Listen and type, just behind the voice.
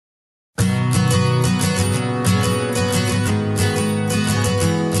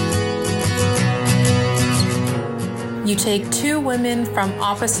You take two women from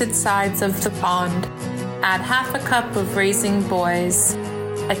opposite sides of the pond, add half a cup of raising boys,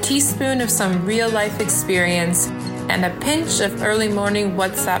 a teaspoon of some real-life experience, and a pinch of early morning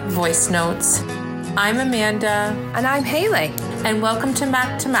WhatsApp voice notes. I'm Amanda. And I'm Hayley. And welcome to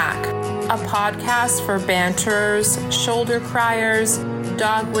Mac, a podcast for banterers, shoulder criers,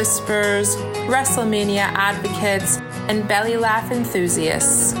 dog whisperers, WrestleMania advocates, and belly laugh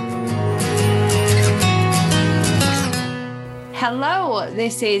enthusiasts. Hello,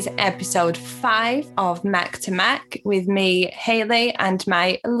 this is episode 5 of Mac to Mac with me, Hayley, and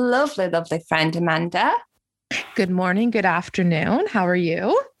my lovely, lovely friend, Amanda. Good morning, good afternoon. How are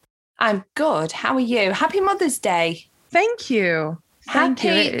you? I'm good. How are you? Happy Mother's Day. Thank you.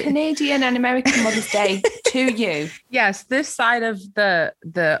 Happy Canadian and American Mother's Day to you. Yes, this side of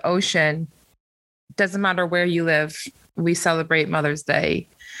the ocean, doesn't matter where you live, we celebrate Mother's Day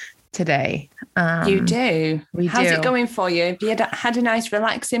today. You do? How's do. It going for you? Have you had a nice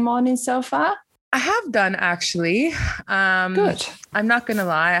relaxing morning so far? I have done, actually. Good. I'm not going to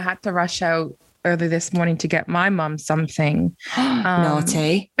lie. I had to rush out early this morning to get my mom something.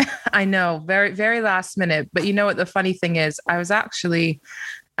 Naughty. I know, very, very last minute. But you know what the funny thing is? I was actually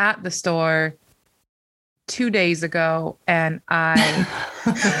at the store 2 days ago and I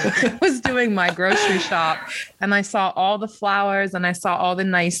was doing my grocery shop and I saw all the flowers and I saw all the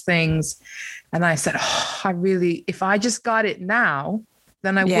nice things. And I said, if I just got it now,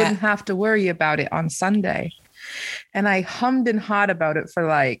 then I wouldn't have to worry about it on Sunday. And I hummed and hawed about it for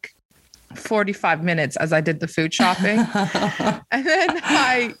like 45 minutes as I did the food shopping. And then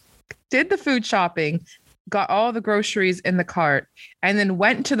I did the food shopping, got all the groceries in the cart, and then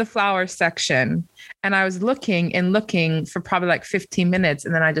went to the flower section. And I was looking for probably like 15 minutes.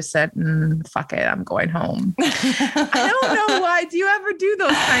 And then I just said, fuck it, I'm going home. I don't know why. Do you ever do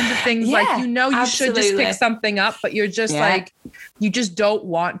those kinds of things? Yeah, like, you should just pick something up, but you're just like, you just don't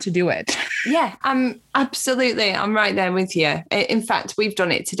want to do it. Yeah, I'm right there with you. In fact, we've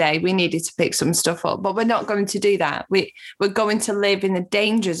done it today. We needed to pick some stuff up, but we're not going to do that. We're going to live in the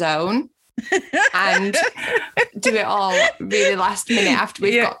danger zone and do it all really last minute after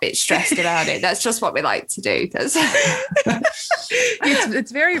we've got a bit stressed about it. That's just what we like to do.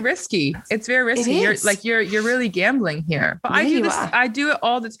 It's very risky. It's very risky. You're really gambling here. But I do it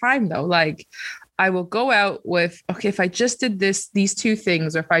all the time though. Like, I will go out with, if I just did these two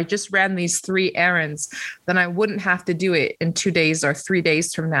things, or if I just ran these 3 errands, then I wouldn't have to do it in 2 days or 3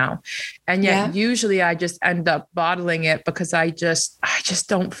 days from now. And yet usually I just end up bottling it because I just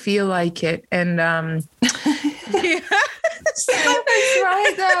don't feel like it. And, That's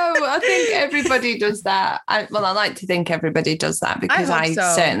right though. I think everybody does that. I like to think everybody does that because I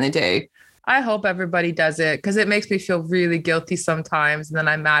certainly do. I hope everybody does it because it makes me feel really guilty sometimes. And then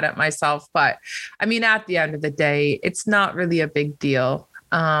I'm mad at myself. But I mean, at the end of the day, it's not really a big deal.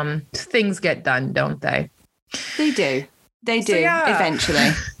 Things get done, don't they? They do.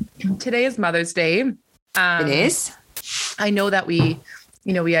 Eventually. Today is Mother's Day. It is. I know that we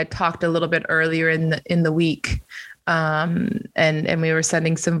had talked a little bit earlier in the week. And we were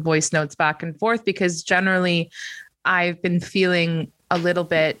sending some voice notes back and forth because generally I've been feeling a little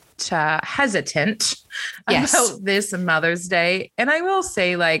bit hesitant about this Mother's Day. And I will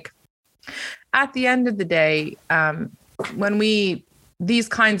say, like, at the end of the day, these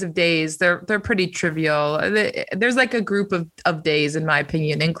kinds of days, they're pretty trivial. There's like a group of days, in my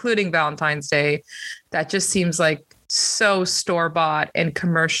opinion, including Valentine's Day, that just seems like so store-bought and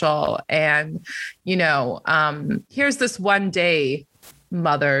commercial. And, here's this one day,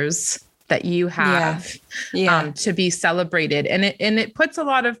 mothers, that you have to be celebrated. And it puts a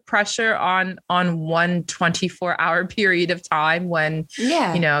lot of pressure on one 24-hour period of time when,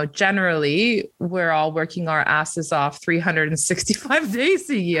 generally we're all working our asses off 365 days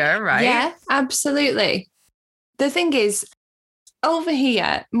a year, right? Yeah, absolutely. The thing is, over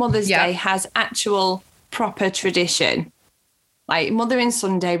here, Mother's Day has actual proper tradition. Like Mothering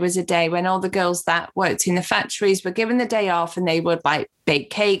Sunday was a day when all the girls that worked in the factories were given the day off and they would like bake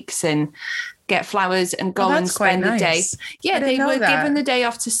cakes and get flowers and go and spend the day. Yeah, they were given the day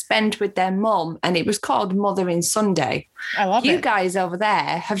off to spend with their mum and it was called Mothering Sunday. I love it. You guys over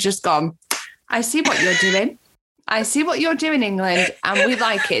there have just gone, I see what you're doing. I see what you're doing, England, and we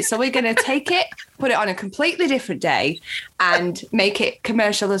like it. So we're going to take it, put it on a completely different day and make it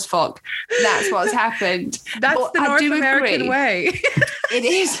commercial as fuck. That's what's happened. That's the North American way. It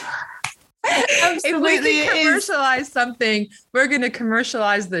is. Absolutely, if we can commercialize something, we're going to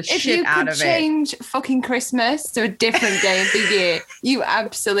commercialize the shit out of it. If you could change fucking Christmas to a different day of the year, you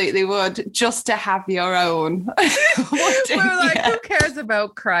absolutely would, just to have your own. We're like, who cares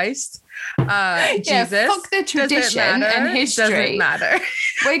about Christ? Jesus. Fuck the tradition and history. Doesn't matter.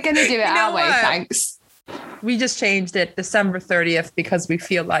 We're going to do it our way, thanks. We just changed it December 30th because we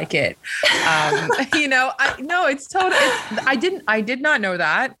feel like it. It's totally, I did not know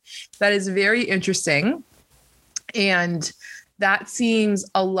that. That is very interesting. And that seems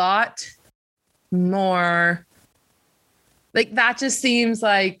a lot more like, that just seems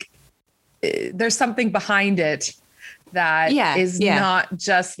like there's something behind it that is not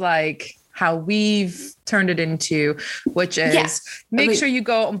just like how we've turned it into, which is make sure you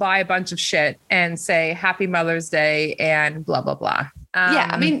go and buy a bunch of shit and say Happy Mother's Day and blah, blah, blah.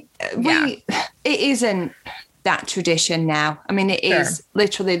 It isn't that tradition now. I mean, it is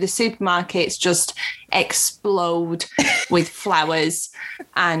literally the supermarkets just explode with flowers,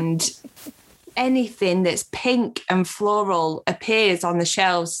 and anything that's pink and floral appears on the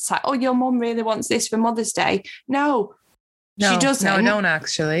shelves. It's like, oh, your mum really wants this for Mother's Day. No, she doesn't. No, I don't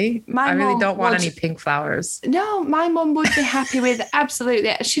actually. I really don't want any pink flowers. No, my mum would be happy with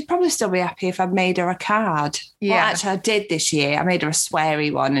absolutely. She'd probably still be happy if I'd made her a card. Yeah. Well, actually, I did this year. I made her a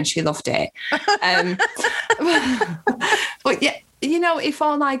sweary one and she loved it. But yeah, if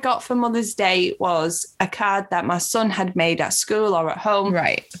all I got for Mother's Day was a card that my son had made at school or at home,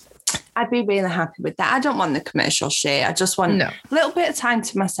 right, I'd be really happy with that. I don't want the commercial shit. I just want a little bit of time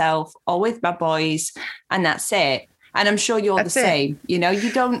to myself or with my boys, and that's it. And I'm sure you're the same. You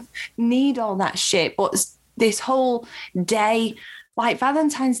don't need all that shit. But this whole day, like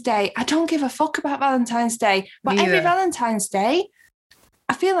Valentine's Day, I don't give a fuck about Valentine's Day. But every Valentine's Day,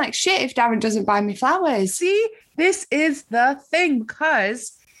 I feel like shit if Darren doesn't buy me flowers. See, this is the thing,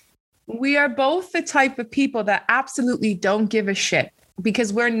 because we are both the type of people that absolutely don't give a shit,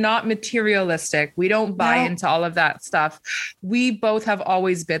 because we're not materialistic. We don't buy into all of that stuff. We both have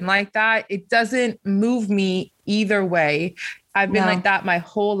always been like that. It doesn't move me either way. I've been like that my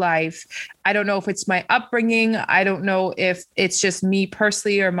whole life. I don't know if it's my upbringing. I don't know if it's just me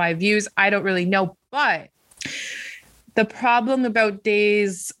personally or my views. I don't really know. But the problem about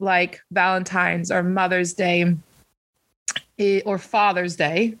days like Valentine's or Mother's Day or Father's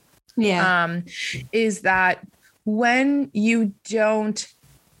Day is that when you don't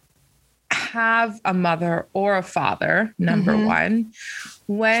have a mother or a father, number one,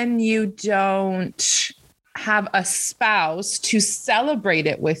 when you don't have a spouse to celebrate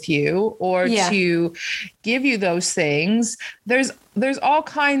it with you or to give you those things, there's all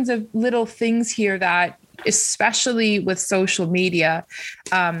kinds of little things here that, especially with social media,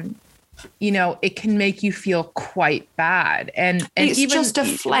 it can make you feel quite bad. And it's even just a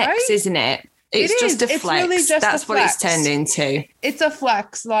flex, isn't it? It's just a flex. Really just That's what it's turned into. It's a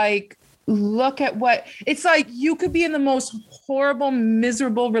flex. Like, look at what it's like. You could be in the most horrible,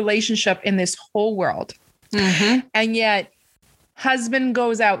 miserable relationship in this whole world. And yet husband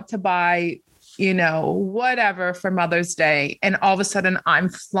goes out to buy, whatever for Mother's Day. And all of a sudden I'm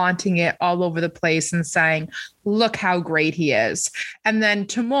flaunting it all over the place and saying, look how great he is. And then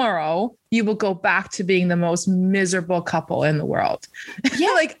tomorrow you will go back to being the most miserable couple in the world.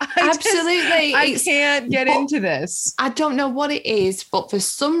 Yeah, absolutely. I can't get into this. I don't know what it is, but for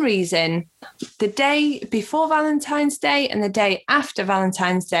some reason, the day before Valentine's Day and the day after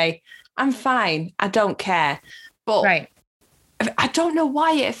Valentine's Day, I'm fine. I don't care. But I don't know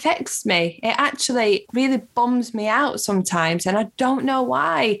why it affects me. It actually really bums me out sometimes. And I don't know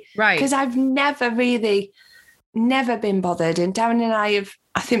why. Right. Because I've never been bothered. And Darren and I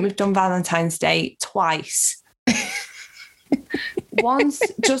think we've done Valentine's Day twice. Once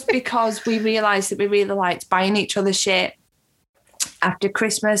just because we realised that we really liked buying each other shit after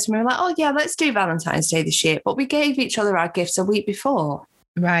Christmas. And we were like, oh yeah, let's do Valentine's Day this year. But we gave each other our gifts a week before.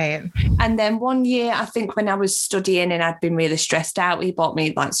 Right. And then one year, I think when I was studying and I'd been really stressed out, he bought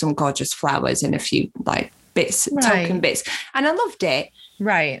me like some gorgeous flowers and a few like bits, token bits. And I loved it.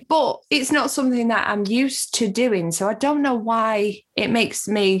 Right. But it's not something that I'm used to doing. So I don't know why it makes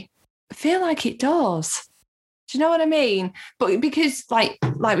me feel like it does. Do you know what I mean? But because like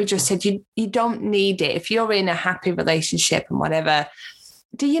we just said, you don't need it. If you're in a happy relationship and whatever,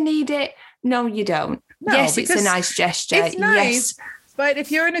 do you need it? No, you don't. No, yes, it's a nice gesture. It's nice. Yes. But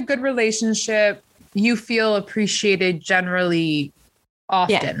if you're in a good relationship, you feel appreciated generally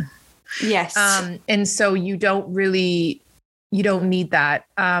often. Yeah. Yes. And so you don't need that.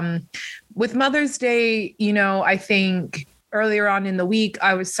 With Mother's Day, I think earlier on in the week,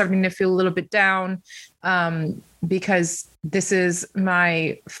 I was starting to feel a little bit down because this is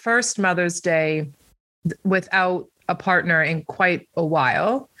my first Mother's Day without a partner in quite a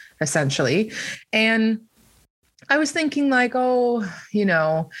while, essentially. And I was thinking like, oh, you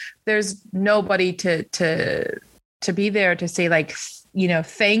know, there's nobody to be there to say like, you know,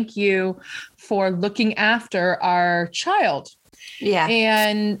 thank you for looking after our child. Yeah.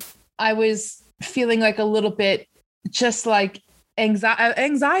 And I was feeling like a little bit just like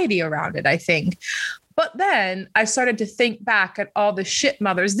anxiety around it, I think. But then I started to think back at all the shit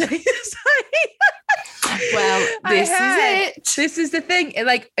Mother's Days. Well, this is it. This is the thing.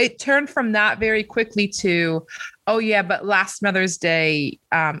 It turned from that very quickly to, oh yeah, but last Mother's Day,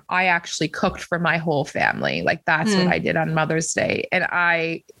 I actually cooked for my whole family. Like that's what I did on Mother's Day. And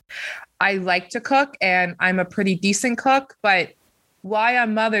I like to cook and I'm a pretty decent cook, but why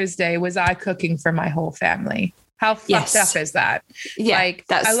on Mother's Day was I cooking for my whole family? How fucked up is that? Yeah, like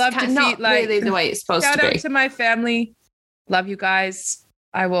I love to not feed like really the way it's supposed to be. Shout out to my family. Love you guys.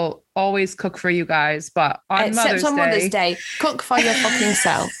 I will always cook for you guys, but on Mother's Day, cook for your fucking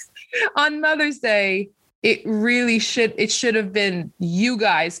self. On Mother's Day, it should have been you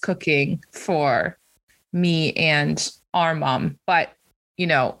guys cooking for me and our mom. But, you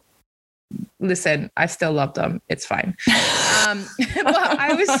know, listen, I still love them. It's fine. But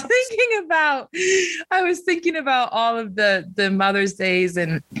I was thinking about all of the Mother's Days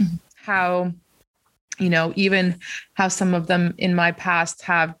and how, you know, even how some of them in my past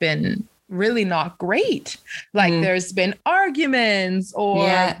have been really not great. Like there's been arguments or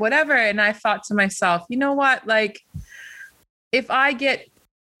whatever. And I thought to myself, you know what? Like if I get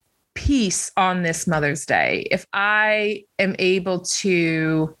peace on this Mother's Day, if I am able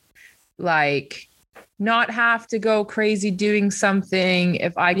to like not have to go crazy doing something,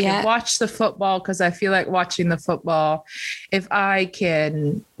 if I can watch the football because I feel like watching the football, if I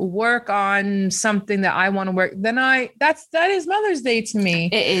can work on something that I want to work, then that is Mother's Day to me.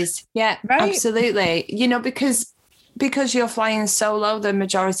 It is. Yeah, right? Absolutely. You know, because you're flying solo the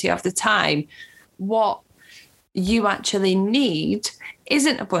majority of the time, what you actually need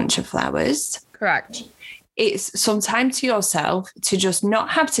isn't a bunch of flowers. Correct. It's some time to yourself to just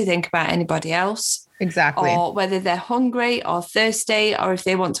not have to think about anybody else. Exactly. Or whether they're hungry or thirsty, or if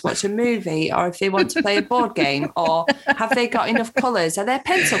they want to watch a movie, or if they want to play a board game, or have they got enough colours? Are their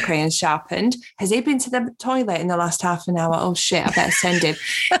pencil crayons sharpened? Has he been to the toilet in the last half an hour? Oh shit, I better send him.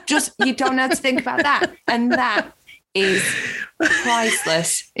 Just, you don't have to think about that. And that is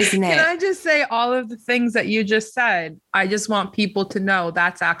priceless, isn't it? Can I just say all of the things that you just said? I just want people to know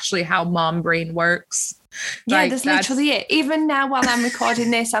that's actually how mom brain works. Yeah, like, that's literally it. Even now while I'm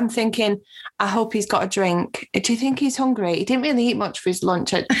recording this, I'm thinking, I hope he's got a drink. Do you think he's hungry? He didn't really eat much for his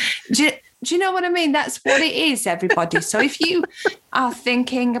lunch. Do you know what I mean? That's what it is, everybody. So if you are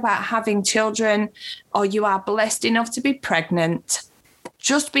thinking about having children or you are blessed enough to be pregnant,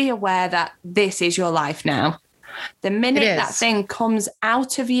 just be aware that this is your life now. The minute that thing comes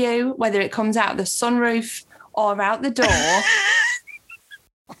out of you, whether it comes out of the sunroof or out the door,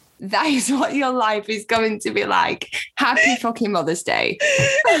 that is what your life is going to be like. Happy fucking Mother's Day.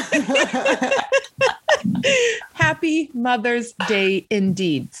 Happy Mother's Day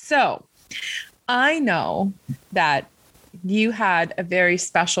indeed. So I know that you had a very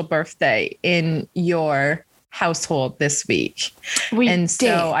special birthday in your household this week. We did.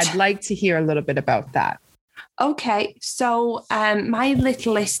 So I'd like to hear a little bit about that. Okay. So my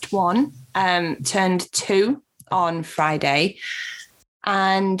littlest one turned 2 on Friday.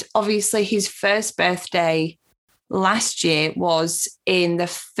 And obviously his first birthday last year was in the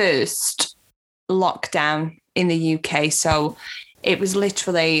first lockdown in the UK. So it was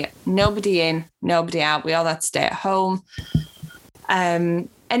literally nobody in, nobody out. We all had to stay at home.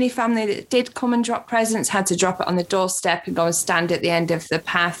 Any family that did come and drop presents had to drop it on the doorstep and go and stand at the end of the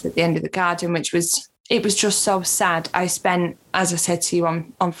path, at the end of the garden, it was just so sad. I spent, as I said to you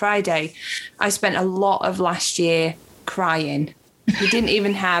on Friday, I spent a lot of last year crying. We didn't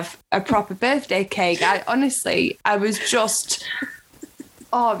even have a proper birthday cake. I was just, it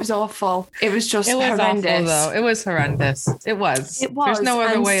was awful. It was just horrendous. Awful, though. It was horrendous. It was. There's no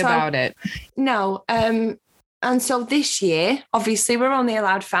other way about it. No. And so this year, obviously, we're only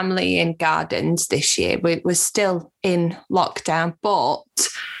allowed family in gardens this year. We're still in lockdown, but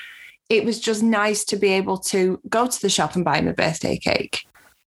it was just nice to be able to go to the shop and buy him a birthday cake.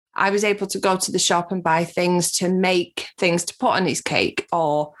 I was able to go to the shop and buy things to make things to put on his cake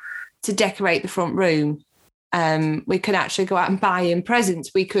or to decorate the front room. We could actually go out and buy him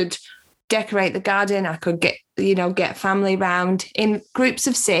presents. We could decorate the garden. I could get family round in groups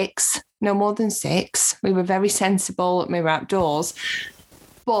of 6. no more than 6. We were very sensible. We were outdoors.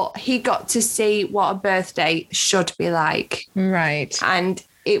 But he got to see what a birthday should be like. Right. And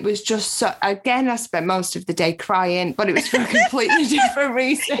it was just so, again, I spent most of the day crying, but it was for a completely different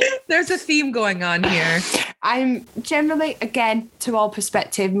reason. There's a theme going on here. I'm generally, again, to all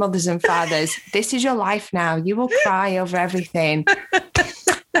prospective mothers and fathers, this is your life now. You will cry over everything,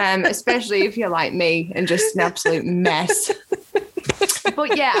 especially if you're like me and just an absolute mess.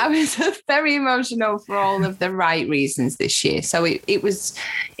 But yeah, I was very emotional for all of the right reasons this year. So it was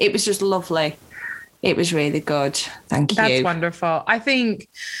just lovely. It was really good. Thank you. That's wonderful. I think,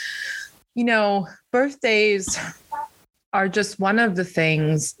 birthdays are just one of the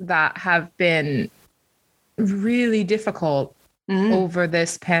things that have been really difficult over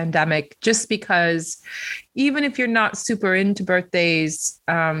this pandemic, just because even if you're not super into birthdays,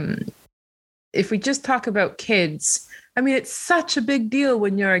 if we just talk about kids, I mean, it's such a big deal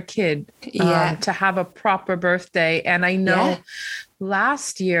when you're a kid to have a proper birthday. And I know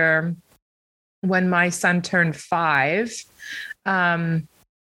last year, when my son turned 5, that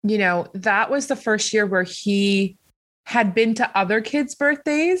was the first year where he had been to other kids'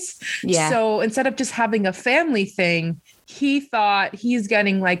 birthdays. Yeah. So instead of just having a family thing, he thought he's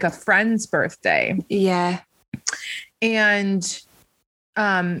getting like a friend's birthday. Yeah. And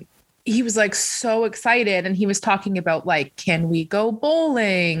he was like so excited, and he was talking about like, can we go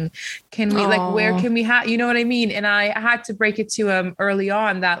bowling? Can we like, where can we have, you know what I mean? And I had to break it to him early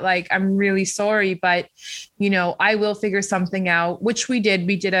on that like, I'm really sorry, but I will figure something out, which we did.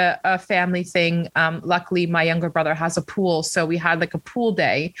 We did a family thing. Luckily my younger brother has a pool. So we had like a pool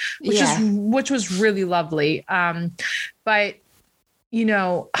day, which was really lovely. But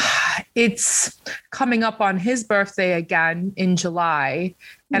it's coming up on his birthday again in July.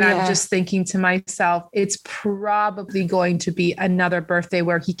 And I'm just thinking to myself, it's probably going to be another birthday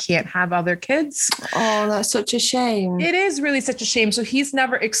where he can't have other kids. Oh, that's such a shame. It is really such a shame. So he's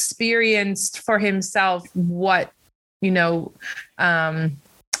never experienced for himself what,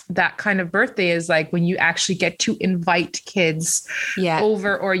 that kind of birthday is like, when you actually get to invite kids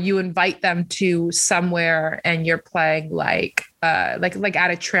over, or you invite them to somewhere and you're playing like at a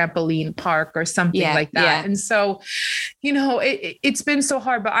trampoline park or something like that. Yeah. And so, it's been so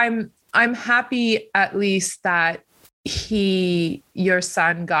hard, but I'm happy at least that your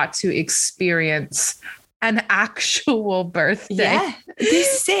son got to experience an actual birthday. Yeah.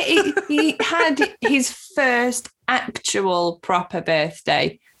 This is it. He had his first actual proper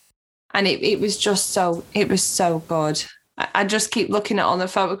birthday. And it was so good. I just keep looking at all the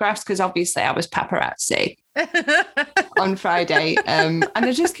photographs because obviously I was paparazzi on Friday. And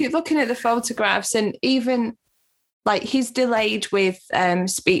I just keep looking at the photographs, and even like he's delayed with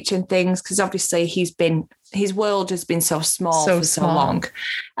speech and things because obviously his world has been so small for so long.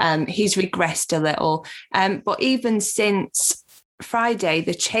 He's regressed a little. But even since Friday,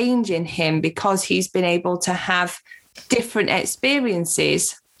 the change in him, because he's been able to have different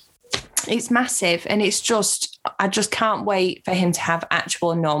experiences, it's massive. And I just can't wait for him to have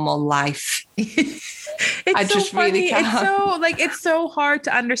actual normal life. Really can't. It's so hard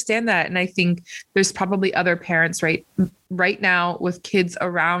to understand that. And I think there's probably other parents right now with kids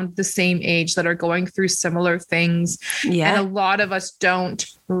around the same age that are going through similar things. Yeah. And a lot of us don't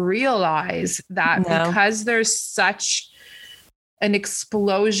realize that because there's such an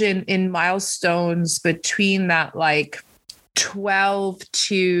explosion in milestones between that, like 12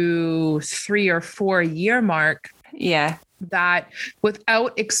 to 3 or 4 year mark. Yeah. That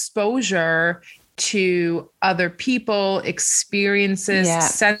without exposure to other people, experiences,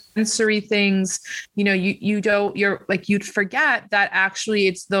 sensory things, you'd forget that actually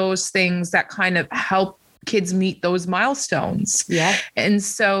it's those things that kind of help kids meet those milestones. Yeah. And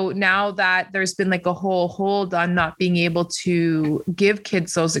so now that there's been like a whole hold on not being able to give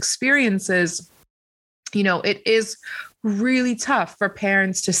kids those experiences, it is really tough for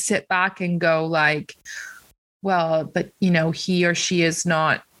parents to sit back and go like, well, but he or she is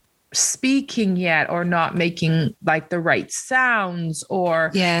not speaking yet, or not making like the right sounds,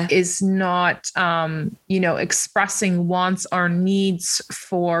 or is not, expressing wants or needs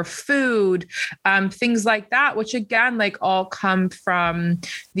for food, things like that, which again, like all come from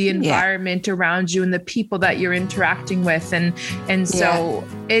the environment around you and the people that you're interacting with. And so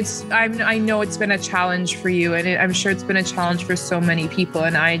I know it's been a challenge for you, and I'm sure it's been a challenge for so many people.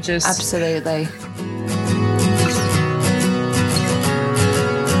 And I just absolutely.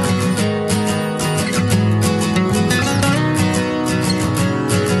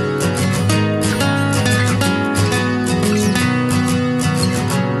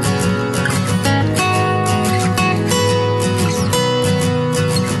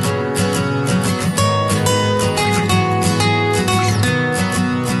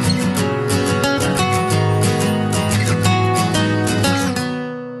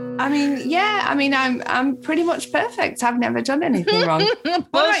 mean, I'm pretty much perfect. I've never done anything wrong. What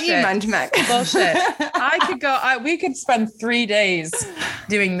about you, Manjamek? Bullshit. We could spend 3 days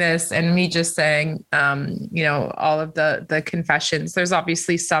doing this and me just saying, all of the confessions. There's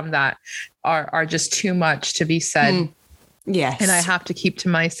obviously some that are just too much to be said. Yes. And I have to keep to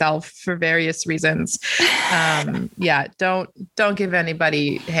myself for various reasons. Don't give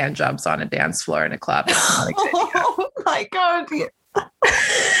anybody hand jobs on a dance floor in a club. It's not a good idea. Oh my God.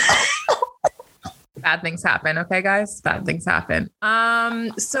 Bad things happen. Okay, guys? Bad things happen.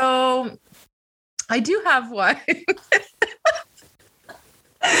 So I do have one.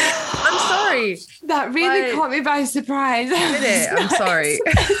 I'm sorry. That really caught me by surprise. Did it? I'm sorry.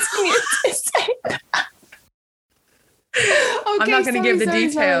 Okay, I'm not going to give the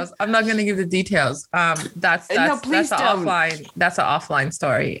details. Sorry. I'm not going to give the details. That's an offline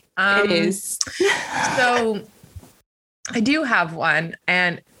story. It is. So I do have one,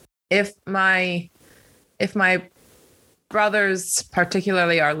 and if my brothers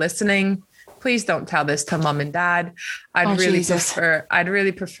particularly are listening, please don't tell this to mom and dad. I'd really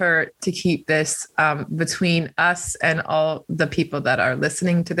prefer to keep this between us and all the people that are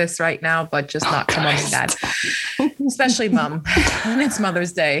listening to this right now, but just not to mom and dad, especially mom. And it's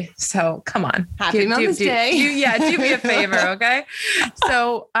Mother's Day, so come on, Happy Mother's Day. Do me a favor, okay?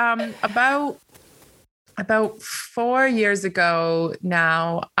 So about 4 years ago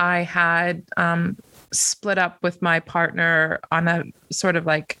now, I had split up with my partner on a sort of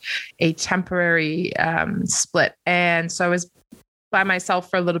like a temporary split. And so I was by myself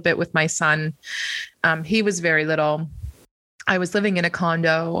for a little bit with my son. He was very little. I was living in a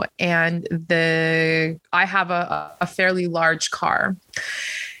condo, and I have a fairly large car.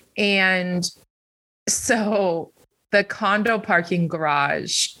 And so the condo parking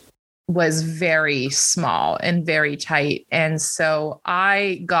garage was very small and very tight. And so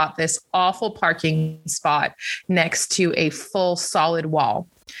I got this awful parking spot next to a full solid wall.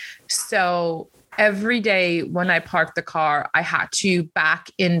 So every day when I parked the car, I had to back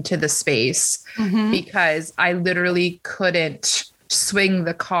into the space because I literally couldn't swing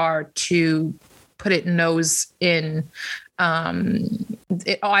the car to put it nose in.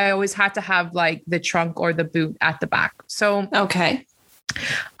 I always had to have like the trunk or the boot at the back. So, okay.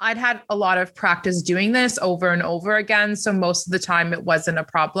 I'd had a lot of practice doing this over and over again. So most of the time it wasn't a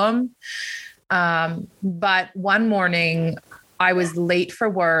problem. But one morning I was late for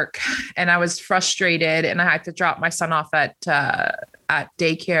work and I was frustrated and I had to drop my son off at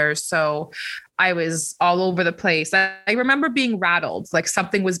daycare. So I was all over the place. I remember being rattled, like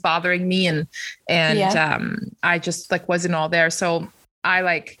something was bothering me and I just like wasn't all there. So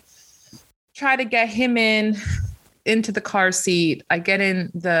I try to get him into the car seat. I get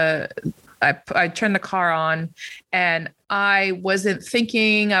in I turn the car on and I wasn't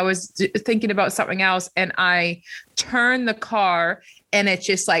thinking, I was thinking about something else. And I turn the car and it's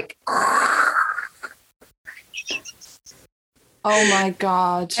just like, oh my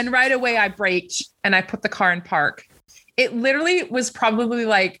God. And right away I braked and I put the car in park. It literally was probably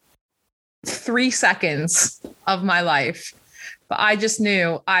like 3 seconds of my life. But I just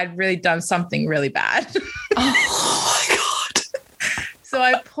knew I'd really done something really bad. Oh my God. So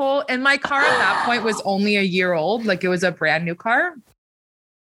I pull, and my car at that point was only a year old. Like it was a brand new car.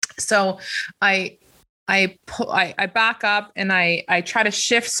 So I back up and I try to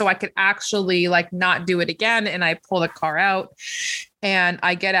shift so I could actually like not do it again. And I pull the car out and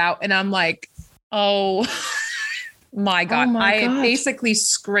I get out and I'm like, oh my God. I basically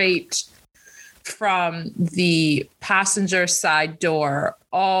scraped from the passenger side door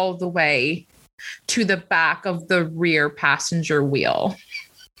all the way to the back of the rear passenger wheel.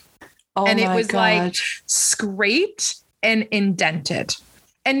 Oh, and it was like scraped and indented.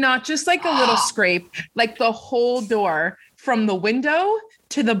 And not just like a little scrape, like the whole door from the window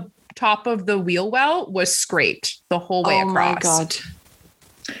to the top of the wheel well was scraped the whole way across. Oh my God.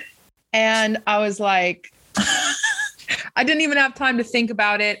 And I was like, I didn't even have time to think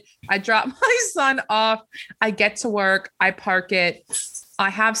about it. I dropped my son off. I get to work. I park it. I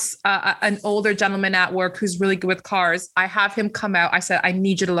have an older gentleman at work who's really good with cars. I have him come out. I said, I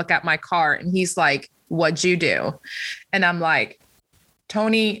need you to look at my car. And he's like, what'd you do? And I'm like,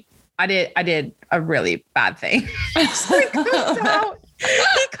 Tony, I did a really bad thing. So he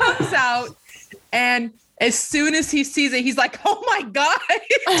comes out and as soon as he sees it, he's like, oh my God.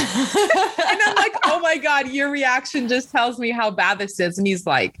 And I'm like, oh my God, your reaction just tells me how bad this is. And he's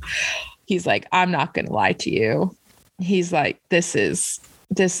like, I'm not going to lie to you. He's like, this is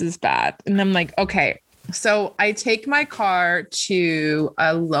bad. And I'm like, okay. So I take my car to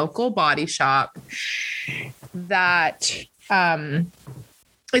a local body shop that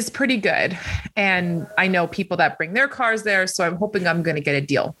is pretty good. And I know people that bring their cars there. So I'm hoping I'm going to get a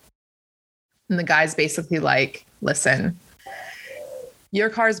deal. And the guy's basically like, listen, your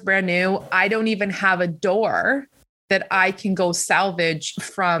car's brand new. I don't even have a door that I can go salvage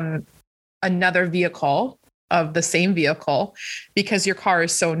from another vehicle of the same vehicle because your car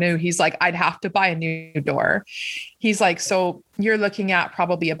is so new. He's like, I'd have to buy a new door. He's like, so you're looking at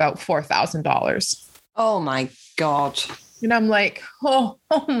probably about $4,000. Oh my God. And I'm like, oh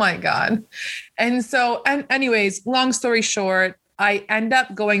my God. And so, and anyways, long story short, I end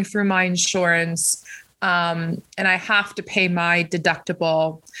up going through my insurance, and I have to pay my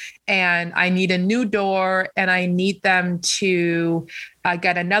deductible, and I need a new door, and I need them to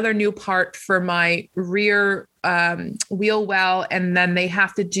get another new part for my rear wheel well. And then they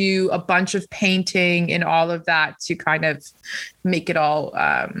have to do a bunch of painting and all of that to kind of make it all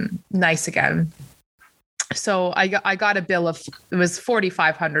nice again. So I got a bill of, it was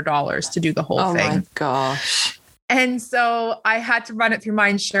 $4,500 to do the whole thing. Oh my gosh. And so I had to run it through my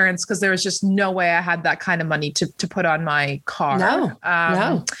insurance because there was just no way I had that kind of money to put on my car.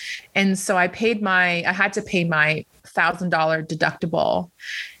 No. And so I had to pay my $1,000 deductible.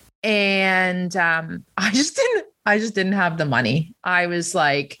 And I just didn't have the money. I was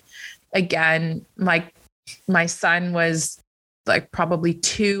like, again, my son was like probably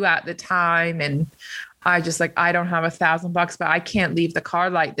 2 at the time. And I just like, I don't have $1,000, but I can't leave the car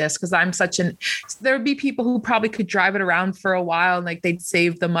like this because there would be people who probably could drive it around for a while and like they'd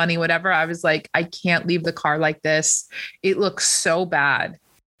save the money, whatever. I was like, I can't leave the car like this. It looks so bad.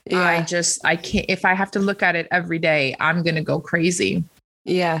 Yeah. I can't, if I have to look at it every day, I'm going to go crazy.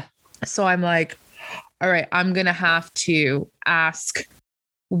 Yeah. So I'm like, all right, I'm going to have to ask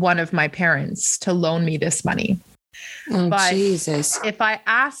one of my parents to loan me this money. Oh, but Jesus. If I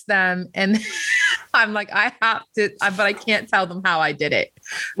ask them and I'm like, I have to, but I can't tell them how I did it.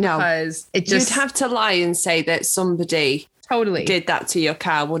 No, because it just, you'd have to lie and say that somebody totally did that to your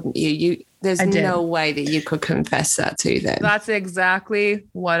car, wouldn't you? There's no way that you could confess that to them. That's exactly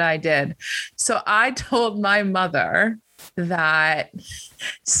what I did. So I told my mother that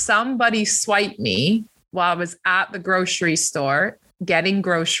somebody swiped me while I was at the grocery store getting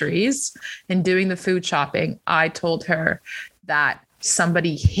groceries and doing the food shopping. I told her that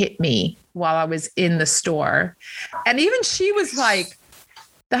somebody hit me while I was in the store. And even she was like,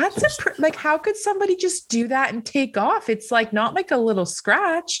 that's like, how could somebody just do that and take off? It's like, not like a little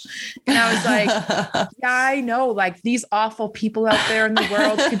scratch. And I was like, yeah, I know, like these awful people out there in the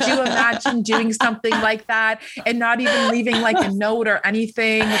world. Could you imagine doing something like that and not even leaving like a note or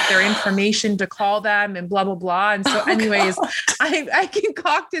anything with their information to call them and blah, blah, blah. And so anyways, I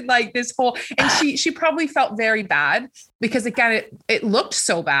concocted like this whole, and she probably felt very bad because again, it looked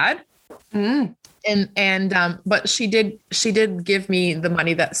so bad. Mm. But she did give me the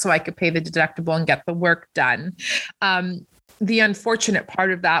money so I could pay the deductible and get the work done. The unfortunate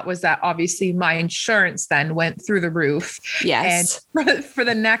part of that was that obviously my insurance then went through the roof. Yes. And for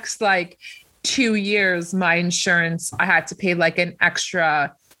the next like 2 years, my insurance, I had to pay like an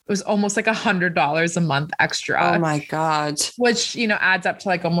extra, it was almost like $100 a month extra. Oh my God. Which, adds up to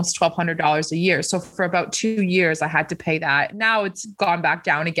like almost $1,200 a year. So for about 2 years, I had to pay that. Now it's gone back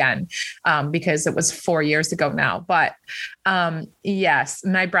down again because it was 4 years ago now. But yes,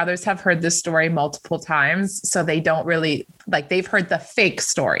 my brothers have heard this story multiple times. So they don't really they've heard the fake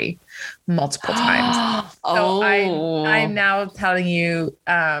story multiple times. So I'm now telling you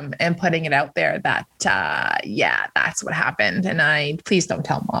and putting it out there that, that's what happened. And please don't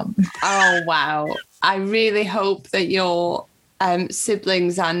tell mom. Oh, wow. I really hope that your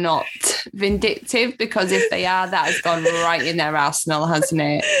siblings are not vindictive, because if they are, that has gone right in their arsenal, hasn't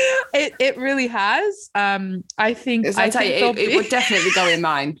it? It really has. I think it would definitely go in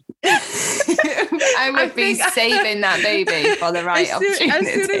mine. I would be saving that baby for the right opportunity.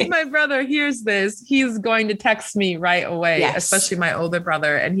 As soon as my brother hears this, he's going to text me right away, especially my older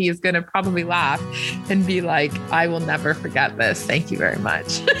brother, and he is going to probably laugh and be like, I will never forget this. Thank you very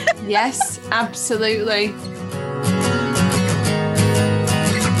much. Yes, absolutely.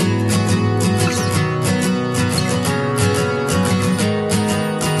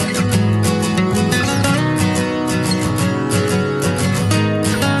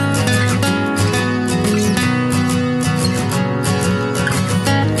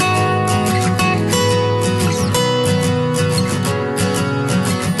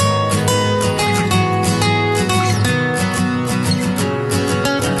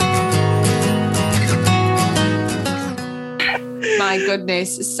 My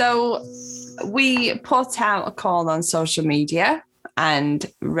goodness. So we put out a call on social media and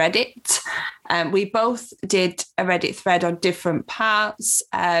Reddit We both did a Reddit thread on different parts.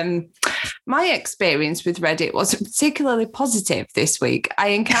 My experience with Reddit wasn't particularly positive this week. I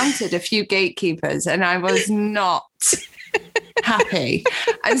encountered a few gatekeepers and I was not happy.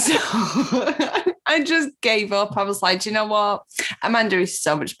 And so I just gave up. I was like, you know what? Amanda is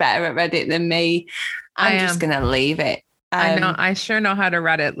so much better at Reddit than me. I'm just going to leave it. I know. I sure know how to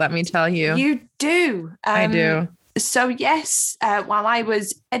Reddit, let me tell you. You do. I do. So yes, while I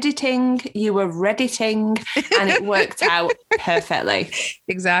was editing, you were Redditing, and it worked out perfectly.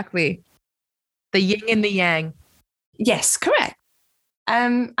 Exactly. The yin and the yang. Yes, correct. I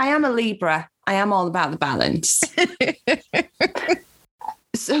am a Libra. I am all about the balance.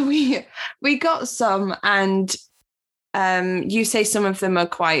 So we got some, and you say some of them are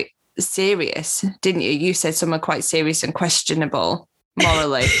quite serious, didn't you? You said some are quite serious and questionable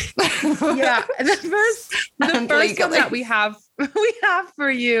morally. Yeah. The first one that we have for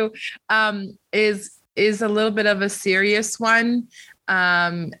you is a little bit of a serious one.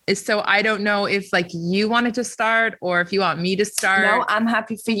 So I don't know if like you wanted to start or if you want me to start. No, I'm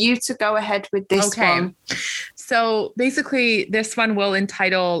happy for you to go ahead with this one. So basically this one will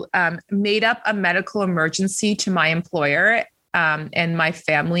entitle Made Up a Medical Emergency to My Employer and my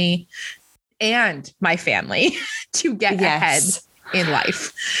family to get ahead in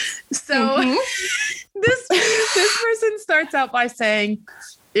life. So this person starts out by saying,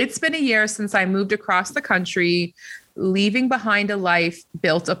 it's been a year since I moved across the country, leaving behind a life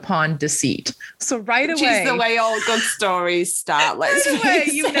built upon deceit. So right away, which is the way all good stories start. Let's right away,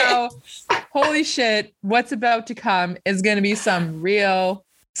 you know, holy shit, what's about to come is going to be some real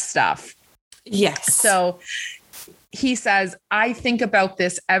stuff. Yes. So he says, I think about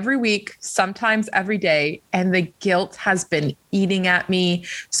this every week, sometimes every day, and the guilt has been eating at me.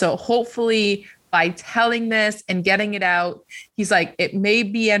 So hopefully by telling this and getting it out, he's like, it may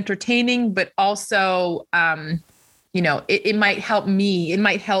be entertaining, but also, you know, it might help me. It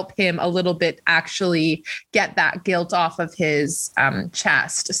might help him a little bit actually get that guilt off of his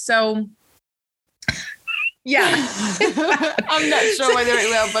chest. So yeah. I'm not sure whether it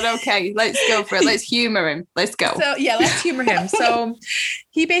will, but okay, let's go for it. Let's humor him. Let's go. So yeah, let's humor him. So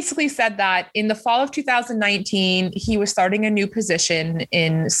he basically said that in the fall of 2019, he was starting a new position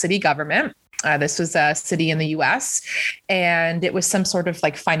in city government. This was a city in the US, and it was some sort of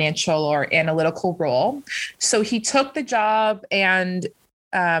like financial or analytical role. So he took the job and,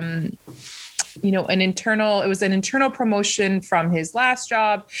 you know, it was an internal promotion from his last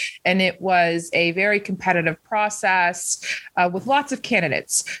job. And it was a very competitive process with lots of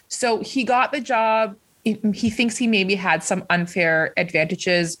candidates. So he got the job. He thinks he maybe had some unfair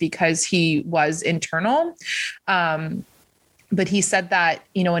advantages because he was internal. But he said that,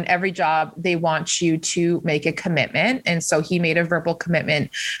 you know, in every job, they want you to make a commitment. And so he made a verbal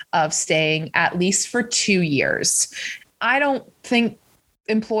commitment of staying at least for 2 years. I don't think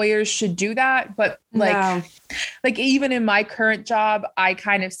employers should do that, but like even in my current job, I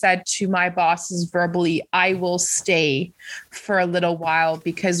kind of said to my bosses verbally, I will stay for a little while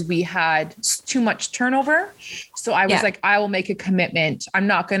because we had too much turnover. So I was like, I will make a commitment. I'm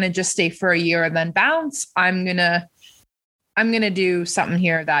not going to just stay for a year and then bounce. I'm going to do something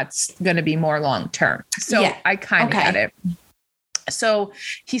here that's going to be more long-term. So I kind of get it. So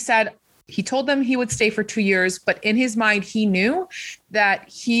he said, he told them he would stay for 2 years, but in his mind, he knew that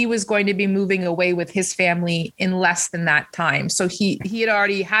he was going to be moving away with his family in less than that time. So he had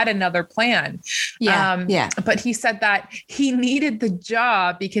already had another plan. But he said that he needed the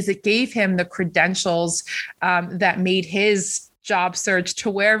job because it gave him the credentials that made his job search to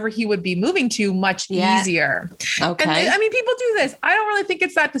wherever he would be moving to much easier. Okay. And I mean, people do this. I don't really think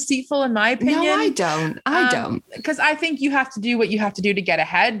it's that deceitful in my opinion. No, I don't. Because I think you have to do what you have to do to get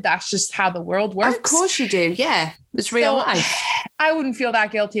ahead. That's just how the world works. Of course you do. Yeah. It's real life. I wouldn't feel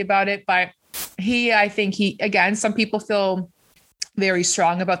that guilty about it, but I think again, some people feel very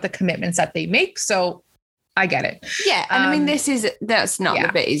strong about the commitments that they make. So I get it. Yeah. And I mean, that's not the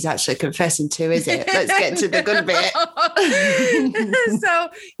bit he's actually confessing to, is it? Let's get to the good bit. So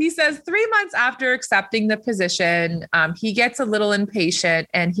he says 3 months after accepting the position, he gets a little impatient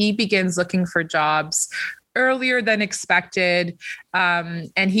and he begins looking for jobs earlier than expected.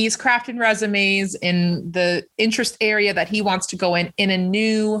 And he's crafting resumes in the interest area that he wants to go in a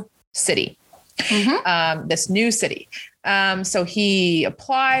new city. This new city. So he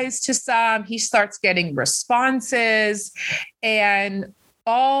applies to some, he starts getting responses, and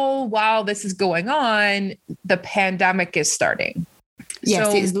all while this is going on, the pandemic is starting.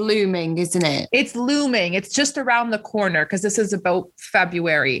 Yes, so it's looming, isn't it? It's looming. It's just around the corner because this is about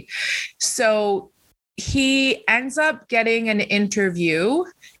February. So he ends up getting an interview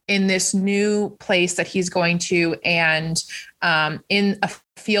in this new place that he's going to, and in a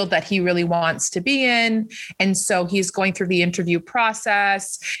field that he really wants to be in. And so he's going through the interview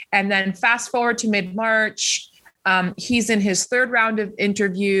process. And then fast forward to mid-March, he's in his third round of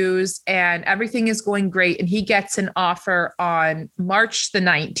interviews and everything is going great. And he gets an offer on March the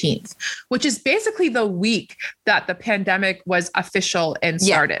 19th, which is basically the week that the pandemic was official and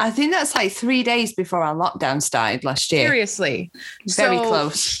started. Yeah, I think that's like 3 days before our lockdown started last year. Seriously. Very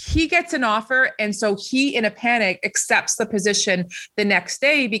close. He gets an offer. And so he, in a panic, accepts the position the next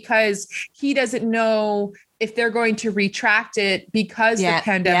day because he doesn't know if they're going to retract it because the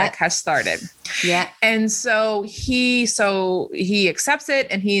pandemic has started. Yeah. And so he accepts it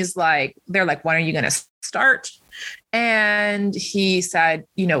and he's like, they're like, when are you going to start? And he said,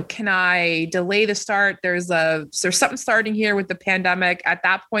 can I delay the start? There's something starting here with the pandemic. At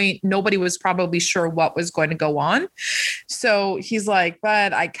that point, nobody was probably sure what was going to go on. So he's like,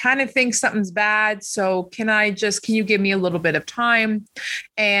 but I kind of think something's bad. So can you give me a little bit of time?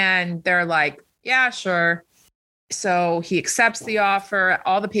 And they're like, yeah, sure. So he accepts the offer,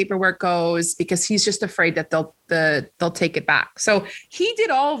 all the paperwork goes because he's just afraid that they'll take it back. So he did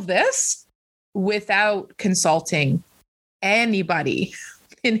all of this without consulting anybody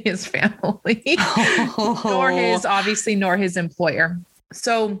in his family, nor his employer.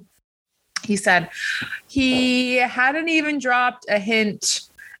 So he said he hadn't even dropped a hint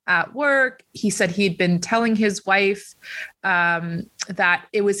at work. He said he'd been telling his wife that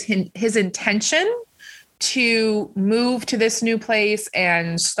it was his intention to move to this new place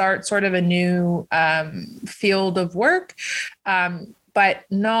and start sort of a new field of work. But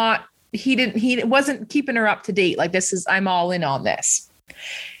he wasn't keeping her up to date. Like, I'm all in on this.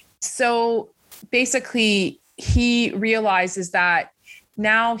 So basically he realizes that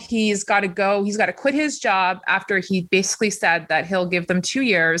now he's got to go. He's got to quit his job after he basically said that he'll give them 2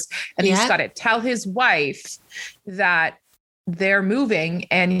 years, and he's got to tell his wife that they're moving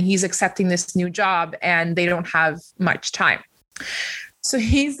and he's accepting this new job and they don't have much time. So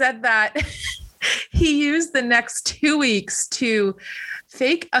he said that he used the next 2 weeks to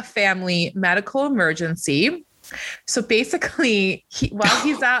fake a family medical emergency. So basically, while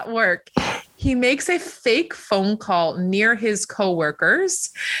he's at work, he makes a fake phone call near his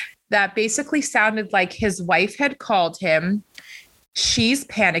coworkers that basically sounded like his wife had called him. She's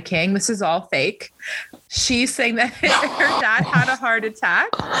panicking. This is all fake. She's saying that her dad had a heart attack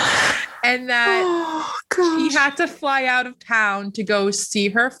and that he had to fly out of town to go see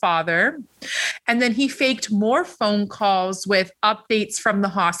her father. And then he faked more phone calls with updates from the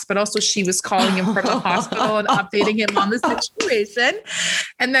hospital. So she was calling him from the hospital and updating him on the situation.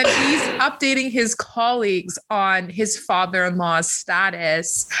 And then he's updating his colleagues on his father-in-law's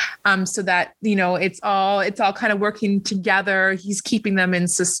status, so that, it's all kind of working together. He's keeping them in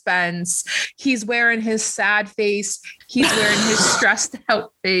suspense. He's wearing his sad face. He's wearing his stressed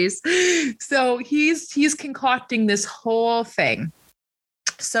out face. So he's concocting this whole thing.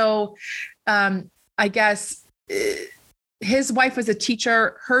 So I guess his wife was a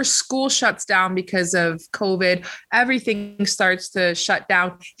teacher. Her school shuts down because of COVID. Everything starts to shut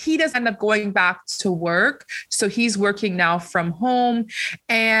down. He doesn't end up going back to work. So he's working now from home.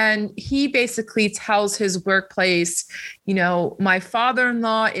 And he basically tells his workplace, my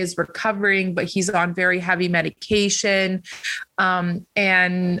father-in-law is recovering, but he's on very heavy medication.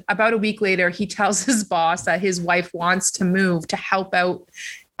 And about a week later, he tells his boss that his wife wants to move to help out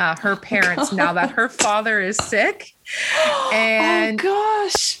her parents now that her father is sick. And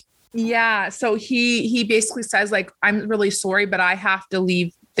gosh. Yeah. So he basically says, like, I'm really sorry, but I have to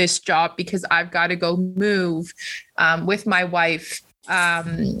leave this job because I've got to go move with my wife.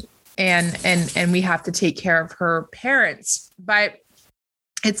 And we have to take care of her parents. But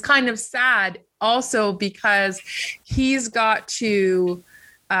it's kind of sad also because he's got to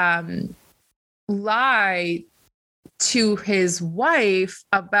lie to his wife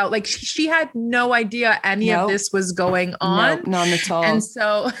about, like, she had no idea any of this was going on. No, none at all. And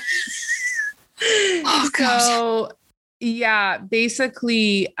so,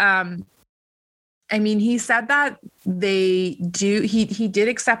 basically, he said that he did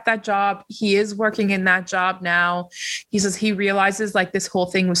accept that job. He is working in that job now. He says he realizes, like, this whole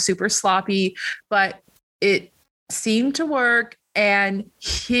thing was super sloppy, but it seemed to work. And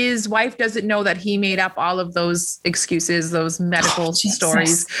his wife doesn't know that he made up all of those excuses, those medical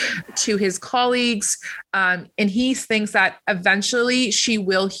stories to his colleagues. And he thinks that eventually she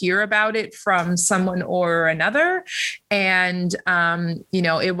will hear about it from someone or another. And,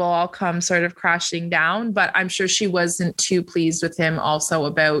 it will all come sort of crashing down. But I'm sure she wasn't too pleased with him also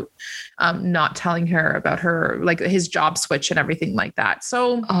about not telling her about her, like his job switch and everything like that.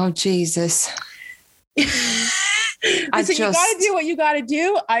 So, oh, Jesus. Listen, you got to do what you got to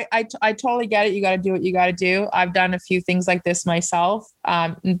do. I totally get it. You got to do what you got to do. I've done a few things like this myself.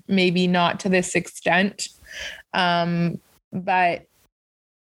 Maybe not to this extent. But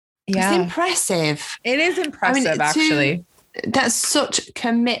yeah. It's impressive. It is impressive, actually. That's such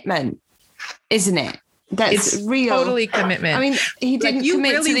commitment, isn't it? That's it's real. Totally commitment. I mean, he didn't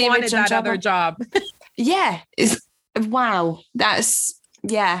commit really to the wanted original that other job. Yeah. Wow.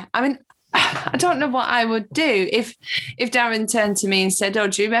 Yeah. I mean, I don't know what I would do if Darren turned to me and said, oh,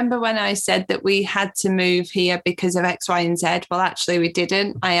 do you remember when I said that we had to move here because of X, Y, and Z? Well, actually, we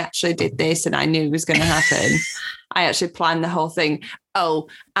didn't. I actually did this and I knew it was going to happen. I actually planned the whole thing. Oh,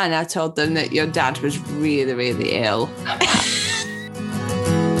 and I told them that your dad was really, really ill.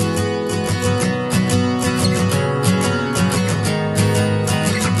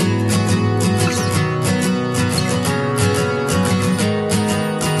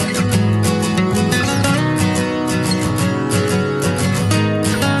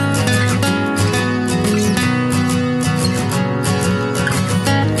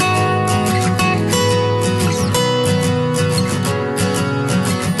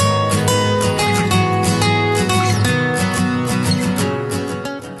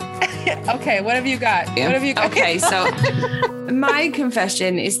 Okay, what have you got? Yeah. What have you got? Okay, so my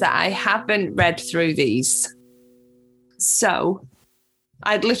confession is that I haven't read through these. So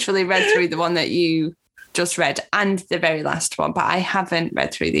I'd literally read through the one that you just read and the very last one, but I haven't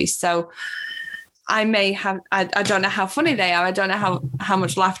read through these. So I may have, I don't know how funny they are. I don't know how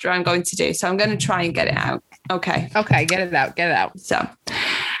much laughter I'm going to do. So I'm going to try and get it out. Okay. Okay, get it out. So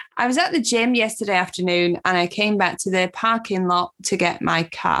I was at the gym yesterday afternoon and I came back to the parking lot to get my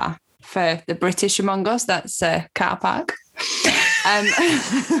car. For the British among us, that's a car park.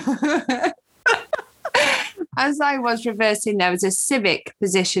 As I was reversing, there was a Civic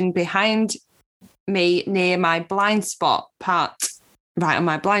positioned behind me near my blind spot part, right on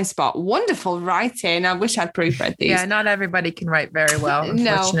my blind spot. Wonderful writing. I wish I'd proofread these. Yeah, not everybody can write very well,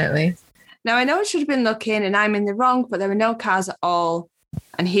 unfortunately. Now, I know I should have been looking and I'm in the wrong, but there were no cars at all.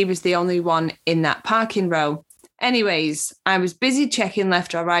 And he was the only one in that parking row. Anyways, I was busy checking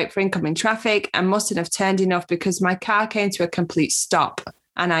left or right for incoming traffic and mustn't have turned enough because my car came to a complete stop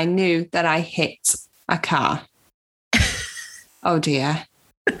and I knew that I hit a car. Oh dear.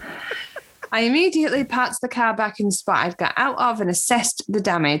 I immediately parked the car back in the spot I'd got out of and assessed the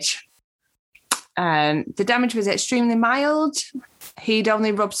damage. The damage was extremely mild. He'd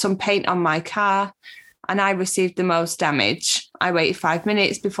only rubbed some paint on my car and I received the most damage. I waited 5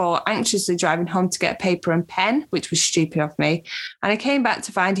 minutes before anxiously driving home to get paper and pen, which was stupid of me. And I came back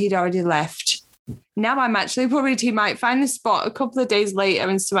to find he'd already left. Now I'm actually worried he might find the spot a couple of days later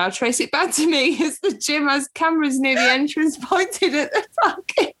and somehow trace it back to me as the gym has cameras near the entrance pointed at the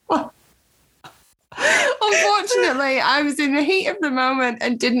parking lot. Unfortunately, I was in the heat of the moment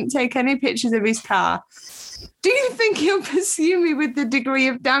and didn't take any pictures of his car. Do you think he'll pursue me with the degree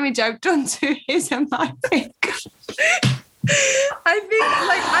of damage I've done to his and my vehicle? I think,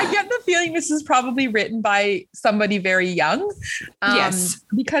 I get the feeling this is probably written by somebody very young. Yes.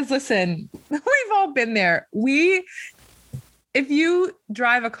 Because listen, we've all been there. If you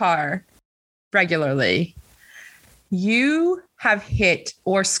drive a car regularly, you have hit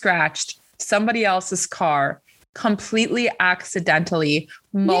or scratched somebody else's car completely accidentally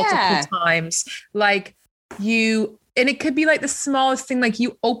multiple times. And it could be like the smallest thing, like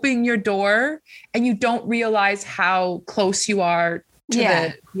you open your door and you don't realize how close you are to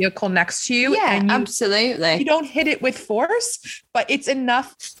the vehicle next to you. Yeah, and absolutely. You don't hit it with force, but it's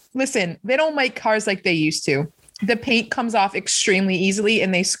enough. Listen, they don't make cars like they used to. The paint comes off extremely easily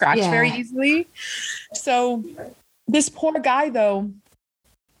and they scratch very easily. So this poor guy, though,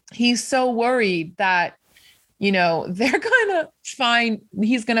 he's so worried that, he's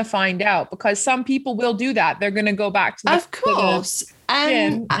going to find out because some people will do that. They're going to go back to the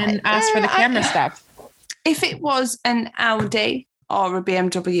gym and ask for the camera stuff. If it was an Audi or a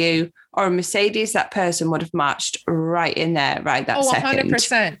BMW or a Mercedes, that person would have marched right in there, right that second.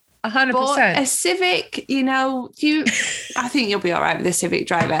 100%. 100%. But a Civic, I think you'll be all right with a Civic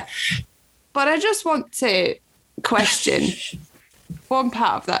driver. But I just want to question one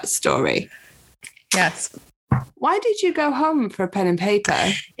part of that story. Yes. why did you go home for a pen and paper?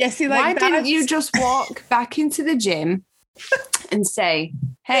 Yeah, see, like, why didn't you just walk back into the gym and say,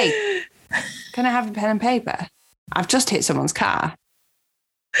 hey, can I have a pen and paper? I've just hit someone's car.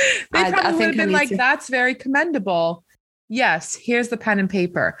 They probably would have been like, that's very commendable. Yes, here's the pen and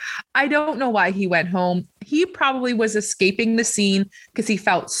paper. I don't know why he went home. He probably was escaping the scene because he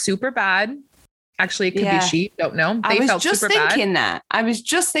felt super bad. Actually, it could be she. Don't know. I was just thinking that. I was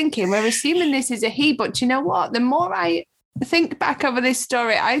just thinking, we're assuming this is a he, but you know what? The more I think back over this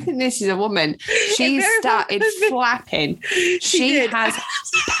story, I think this is a woman. She started flapping. She has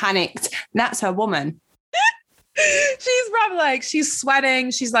panicked. That's a woman. She's probably like, she's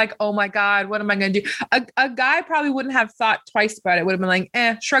sweating. She's like, oh my God, what am I going to do? A guy probably wouldn't have thought twice about it. Would have been like,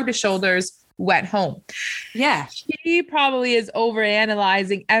 shrugged his shoulders, went home. Yeah. She probably is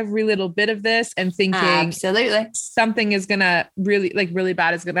overanalyzing every little bit of this and thinking, absolutely, something is going to really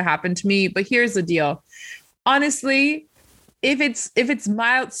bad is going to happen to me. But here's the deal. Honestly, if it's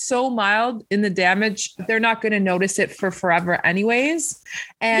mild, so mild in the damage, they're not going to notice it for forever anyways.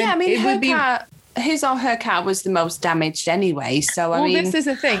 And yeah, I mean, his or her car was the most damaged anyway. So, I mean, this is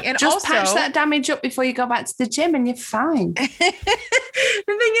the thing. And just also, patch that damage up before you go back to the gym and you're fine. The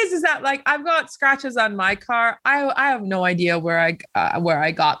thing is that, like, I've got scratches on my car. I have no idea where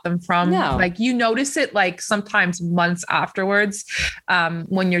I got them from. No. Like, you notice it like sometimes months afterwards,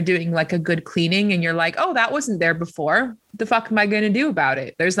 when you're doing like a good cleaning and you're like, oh, that wasn't there before. The fuck am I going to do about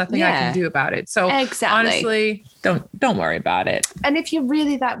it? There's nothing I can do about it. So honestly, don't worry about it. And if you're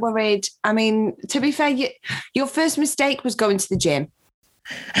really that worried, I mean, to be fair, your first mistake was going to the gym,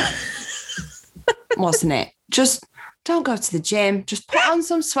 wasn't it? Just don't go to the gym. Just put on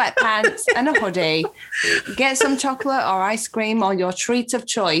some sweatpants and a hoodie, get some chocolate or ice cream or your treat of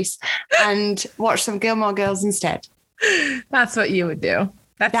choice, and watch some Gilmore Girls instead. That's what you would do.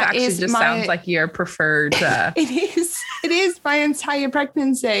 That actually just sounds like your preferred. It is my entire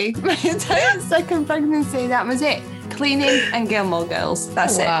pregnancy. My entire second pregnancy. That was it. Cleaning and Gilmore Girls.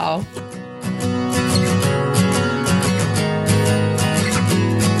 That's it. Wow.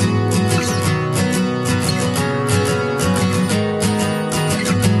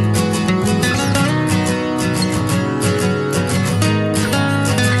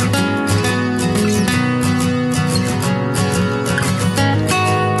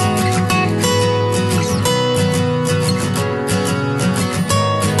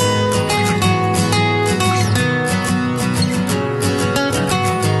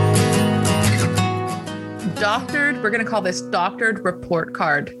 We're going to call this doctored report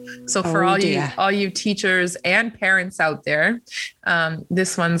card. So for all you teachers and parents out there,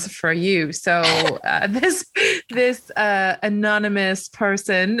 this one's for you. So this anonymous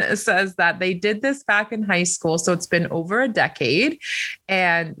person says that they did this back in high school. So it's been over a decade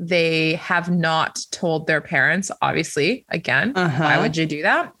and they have not told their parents, obviously. Again, why would you do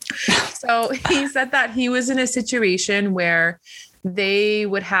that? So he said that he was in a situation where they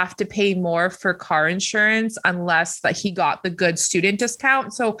would have to pay more for car insurance unless that he got the good student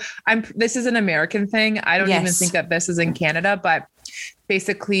discount. So this is an American thing. I don't even think that this is in Canada, but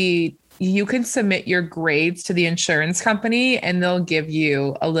basically you can submit your grades to the insurance company and they'll give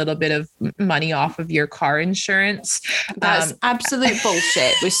you a little bit of money off of your car insurance. That's absolute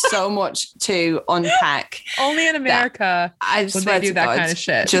bullshit with so much to unpack. Only in America I when they do that kind of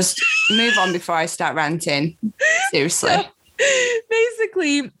shit. Just move on before I start ranting. Seriously.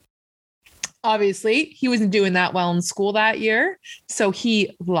 Basically, obviously, he wasn't doing that well in school that year. So he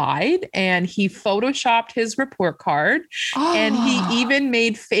lied and he photoshopped his report card. And he even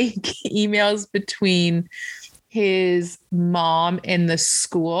made fake emails between his mom and the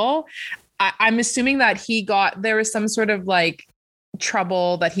school. I'm assuming that there was some sort of like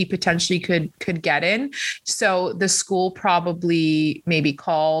trouble that he potentially could get in. So the school probably maybe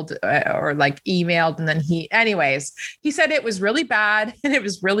called or like emailed, and then he said it was really bad and it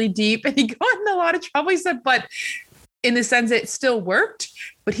was really deep and he got in a lot of trouble. He said, but in the sense it still worked,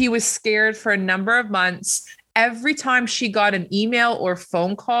 but he was scared for a number of months. Every time she got an email or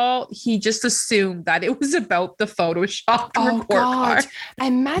phone call, he just assumed that it was about the Photoshopped report card.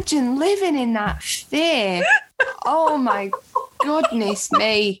 Imagine living in that fear. Oh my goodness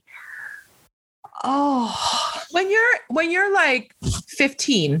me. Oh. When you're like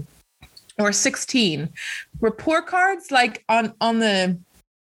 15 or 16, report cards like on the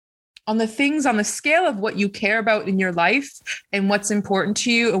things on the scale of what you care about in your life and what's important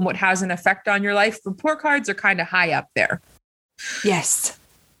to you and what has an effect on your life, report cards are kind of high up there. Yes.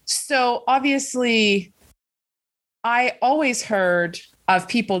 So obviously I always heard of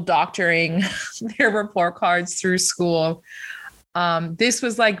people doctoring their report cards through school. This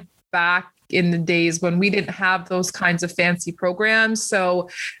was like back in the days when we didn't have those kinds of fancy programs. So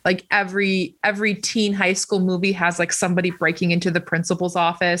like every teen high school movie has like somebody breaking into the principal's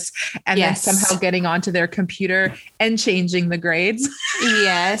office and then somehow getting onto their computer and changing the grades.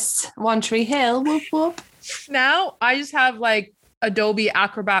 Yes. One Tree Hill. Whoop, whoop. Now I just have like Adobe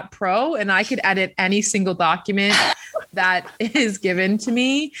Acrobat Pro and I could edit any single document that is given to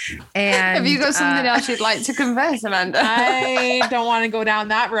me. And have you got something else you'd like to confess, Amanda? I don't want to go down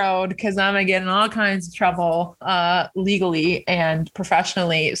that road because I'm going to get in all kinds of trouble legally and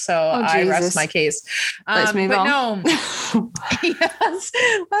professionally. So I rest my case. Let's move on. No, yes,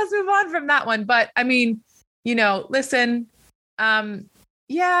 let's move on from that one. But I mean, listen,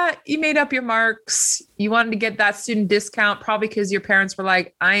 yeah, you made up your marks. You wanted to get that student discount probably because your parents were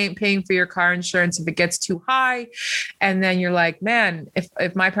like, I ain't paying for your car insurance if it gets too high. And then you're like, man,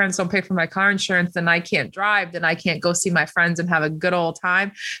 if my parents don't pay for my car insurance, then I can't drive. Then I can't go see my friends and have a good old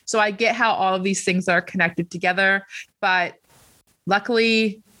time. So I get how all of these things are connected together. But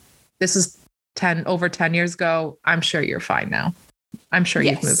luckily, this is over 10 years ago. I'm sure you're fine now. I'm sure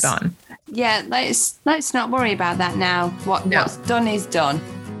you've moved on. Yeah, let's not worry about that now. What's done is done.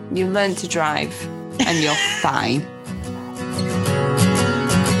 You learned to drive and you're fine.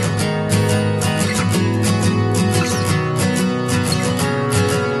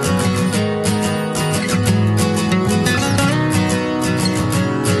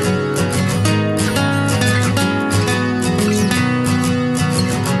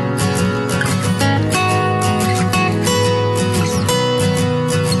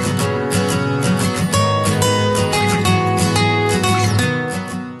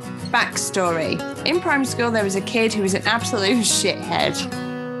 Story. In primary school, there was a kid who was an absolute shithead.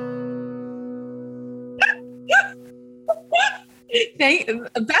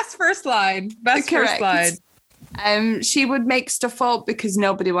 Best first line. Best Correct. first line. She would make stuff up because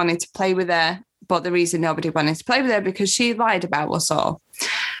nobody wanted to play with her. But the reason nobody wanted to play with her because she lied about us all.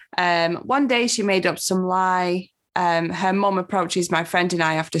 One day she made up some lie. Her mum approaches my friend and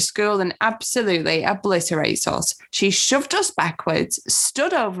I after school and absolutely obliterates us. She shoved us backwards,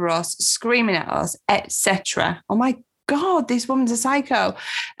 stood over us, screaming at us, etc. Oh my God, this woman's a psycho.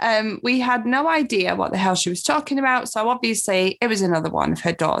 We had no idea what the hell she was talking about. So obviously it was another one of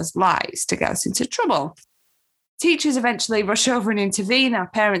her daughter's lies to get us into trouble. Teachers eventually rush over and intervene. Our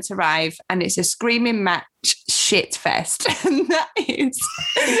parents arrive and it's a screaming match shit fest. And that is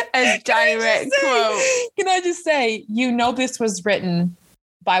a direct quote. Can I just say, this was written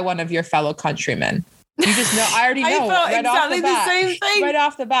by one of your fellow countrymen. You just know. I already know. I thought exactly the same thing. Right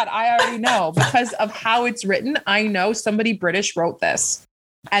off the bat, I already know because of how it's written. I know somebody British wrote this.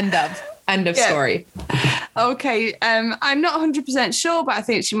 End of story. Okay. I'm not 100% sure, but I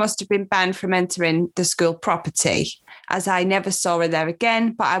think she must have been banned from entering the school property as I never saw her there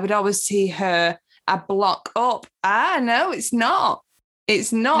again. But I would always see her a block up. No, it's not.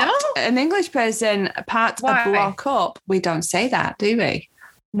 It's not an English person part a block up. We don't say that, do we?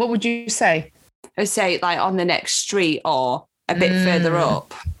 What would you say? I say like on the next street or a bit further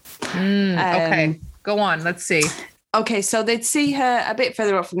up. Okay, go on. Let's see. Okay, so they'd see her a bit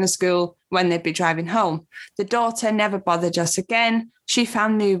further up from the school when they'd be driving home. The daughter never bothered us again. She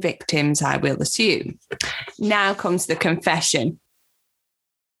found new victims, I will assume. Now comes the confession.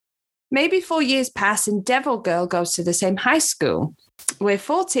 Maybe 4 years pass and Devil Girl goes to the same high school. We're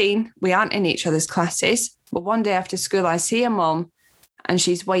 14. We aren't in each other's classes. But one day after school, I see her mum and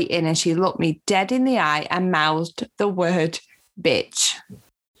she's waiting and she looked me dead in the eye and mouthed the word bitch.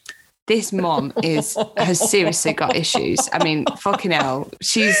 This mom has seriously got issues. I mean, fucking hell,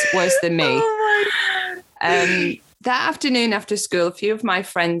 she's worse than me. Oh my God. That afternoon after school, a few of my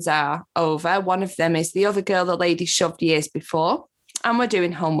friends are over. One of them is the other girl the lady shoved years before. And we're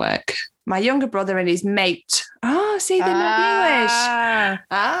doing homework. My younger brother and his mate. Oh, see, they're not English.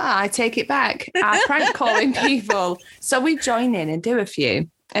 I take it back. Are prank calling people. So we join in and do a few.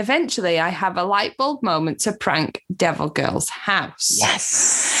 Eventually, I have a light bulb moment to prank Devil Girl's house.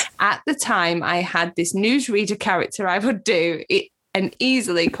 Yes. At the time, I had this newsreader character I would do it and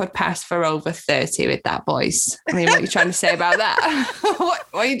easily could pass for over 30 with that voice. I mean, what are you trying to say about that? what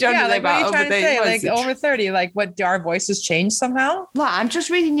are you trying to say about over 30? Like over 30, like what, do our voices change somehow? Well, I'm just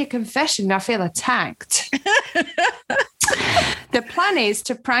reading your confession. I feel attacked. The plan is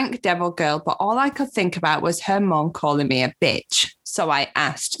to prank Devil Girl, but all I could think about was her mom calling me a bitch. So I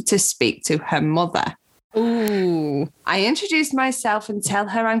asked to speak to her mother. Ooh. I introduced myself and tell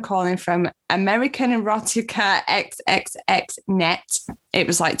her I'm calling from American Erotica XXX net. It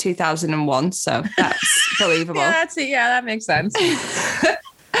was like 2001, so that's believable. Yeah, that's it. Yeah, that makes sense.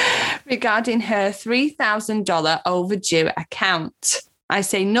 Regarding her $3,000 overdue account. I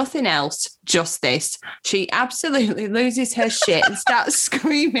say nothing else, just this. She absolutely loses her shit and starts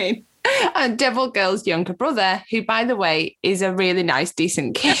screaming at Devil Girl's younger brother, who, by the way, is a really nice,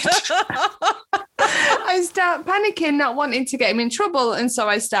 decent kid. I start panicking, not wanting to get him in trouble. And so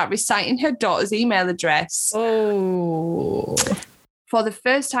I start reciting her daughter's email address. Oh. For the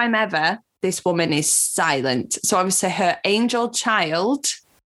first time ever, this woman is silent. So obviously her angel child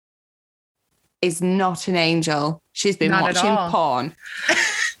is not an angel. She's been watching porn.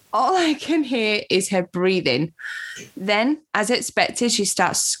 All I can hear is her breathing. Then, as expected, she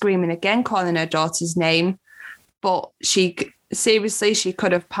starts screaming again, calling her daughter's name. But she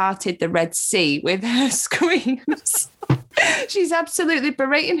could have parted the Red Sea with her screams. She's absolutely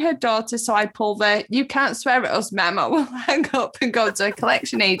berating her daughter. So I pull the, "You can't swear at us, Mama. We'll hang up and go to a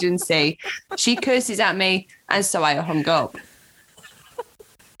collection agency." She curses at me. And so I hung up.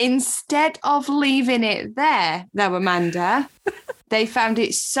 Instead of leaving it there, though, Amanda, they found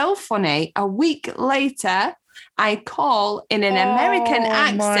it so funny. A week later, I call in an American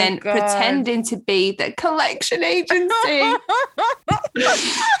accent, pretending to be the collection agency.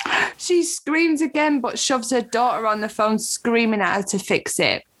 She screams again, but shoves her daughter on the phone, screaming at her to fix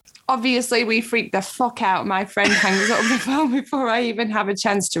it. Obviously, we freak the fuck out. My friend hangs up the phone before I even have a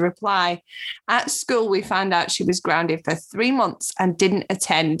chance to reply. At school, we found out she was grounded for 3 months and didn't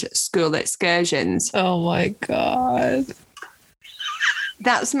attend school excursions. Oh my God.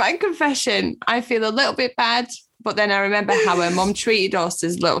 That's my confession. I feel a little bit bad, but then I remember how her mum treated us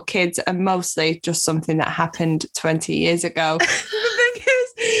as little kids, and mostly just something that happened 20 years ago. The thing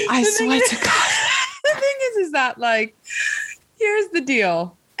is, I swear to God. The thing is that, like, here's the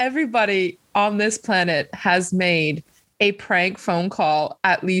deal. Everybody on this planet has made a prank phone call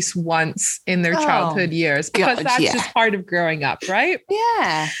at least once in their childhood years, because that's just part of growing up, right?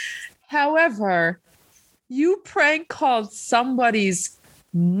 Yeah. However, you prank called somebody's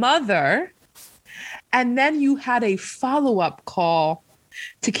mother, and then you had a follow-up call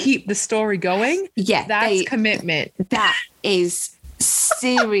to keep the story going. Yeah. That's commitment. That is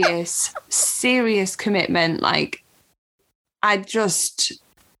serious, serious commitment. Like, I just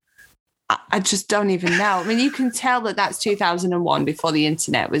don't even know. I mean, you can tell that that's 2001, before the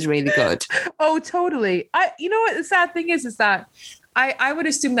internet was really good. Oh, totally. You know what the sad thing is that I would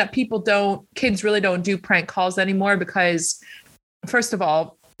assume that kids really don't do prank calls anymore, because first of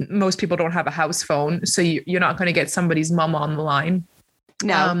all, most people don't have a house phone. So you're not going to get somebody's mom on the line.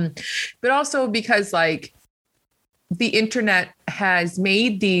 No. But also because, like, the internet has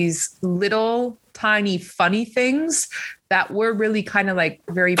made these little tiny funny things that were really kind of like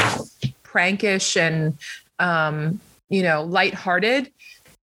very prankish and, lighthearted.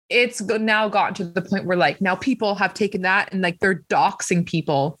 It's now gotten to the point where, like, now people have taken that and, like, they're doxing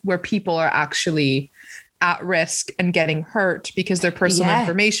people, where people are actually at risk and getting hurt because their personal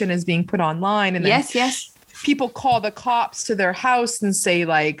information is being put online. And then people call the cops to their house and say,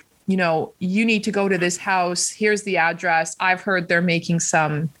 like, you need to go to this house. Here's the address. I've heard they're making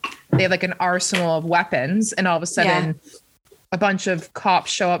they have like an arsenal of weapons. And all of a sudden a bunch of cops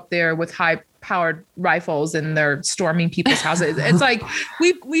show up there with high-powered rifles and they're storming people's houses. It's like,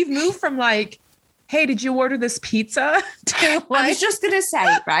 we've moved from, like, hey, did you order this pizza? To, like, I was just going to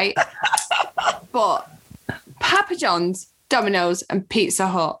say, right? But Papa John's, Domino's, and Pizza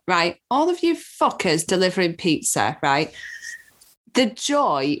Hut, right? All of you fuckers delivering pizza, right? The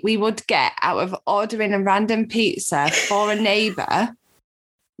joy we would get out of ordering a random pizza for a neighbour,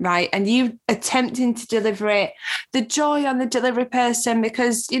 right? And you attempting to deliver it, the joy on the delivery person,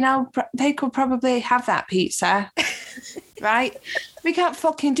 because, they could probably have that pizza, right? We can't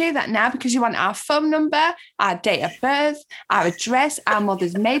fucking do that now because you want our phone number, our date of birth, our address, our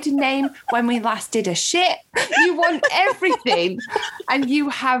mother's maiden name, when we last did a shit. You want everything, and you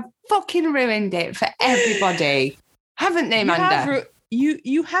have fucking ruined it for everybody. Haven't they, Amanda?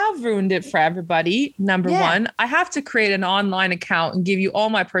 You have ruined it for everybody. Number one, I have to create an online account and give you all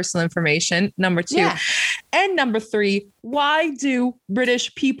my personal information. Number two. And number three, why do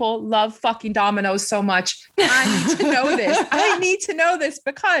British people love fucking Domino's so much? I need to know this. I need to know this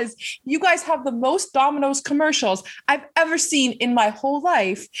because you guys have the most Domino's commercials I've ever seen in my whole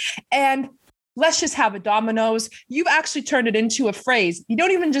life. And let's just have a Domino's. You've actually turned it into a phrase. You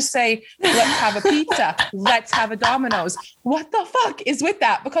don't even just say, let's have a pizza. Let's have a Domino's. What the fuck is with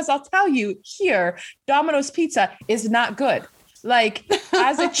that? Because I'll tell you here, Domino's pizza is not good. Like,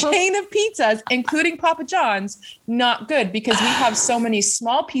 as a chain of pizzas, including Papa John's, not good, because we have so many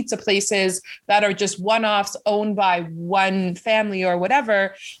small pizza places that are just one-offs owned by one family or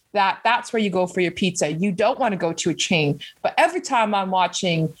whatever, that's where you go for your pizza. You don't want to go to a chain. But every time I'm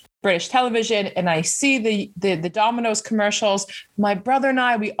watching British television and I see the Domino's commercials, my brother and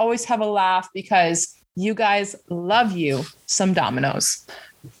I, we always have a laugh because you guys love you some Domino's.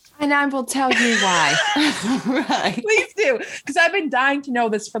 And I will tell you why. Right. Please do. Because I've been dying to know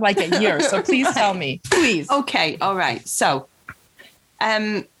this for like a year. So please tell me. Please. Okay. All right. So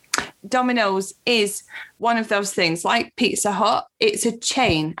Domino's is one of those things like Pizza Hut. It's a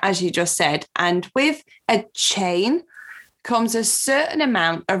chain, as you just said. And with a chain comes a certain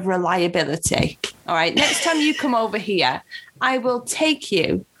amount of reliability. All right. Next time you come over here, I will take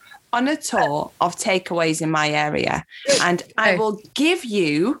you on a tour of takeaways in my area. And I will give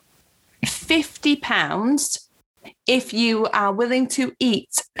you £50 if you are willing to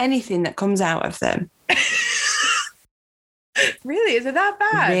eat anything that comes out of them. Really? Is it that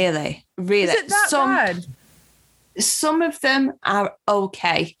bad? Really? Is it that bad? Some of them are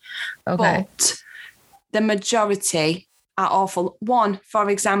okay. But the majority are awful. One, for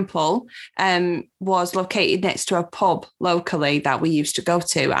example, was located next to a pub locally that we used to go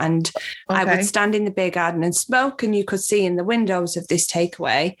to. And I would stand in the beer garden and smoke, and you could see in the windows of this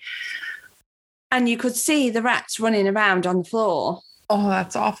takeaway, and you could see the rats running around on the floor. Oh,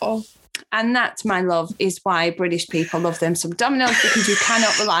 that's awful. And that, my love, is why British people love them some Domino's, because you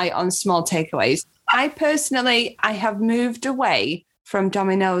cannot rely on small takeaways. I have moved away from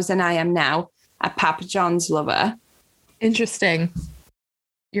Domino's, and I am now a Papa John's lover. Interesting.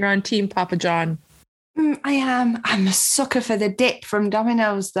 You're on Team Papa John. I am. I'm a sucker for the dip from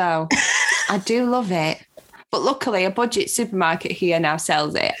Domino's, though. I do love it. But luckily, a budget supermarket here now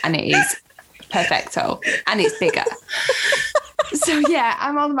sells it, and it is perfecto, and it's bigger. So, yeah,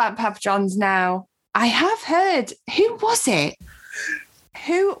 I'm all about Papa John's now. I have heard, who was it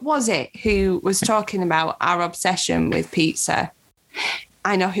who was talking about our obsession with pizza?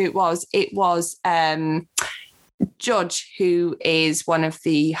 I know who it was. It was Judge, who is one of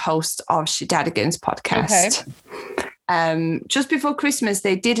the hosts of Shadadigan's podcast. Just before Christmas,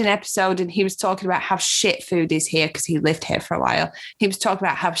 they did an episode and he was talking about how shit food is here because he lived here for a while. He was talking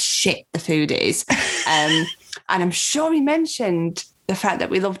about how shit the food is. And I'm sure he mentioned the fact that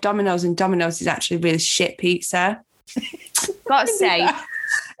we love Domino's, and Domino's is actually really shit pizza. Gotta say,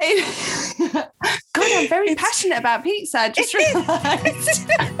 God, I'm very passionate about pizza. I just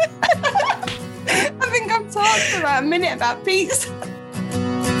realised. I think I've talked for about a minute about pizza.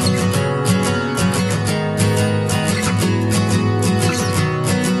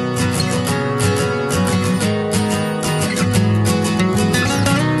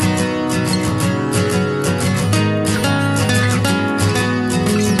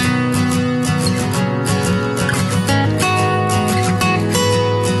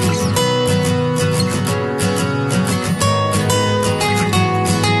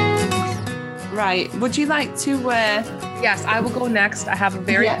 Right. Would you like to? Yes, I will go next. I have a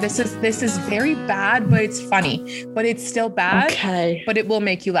very. Yeah. This is very bad, but it's funny. But it's still bad. Okay. But it will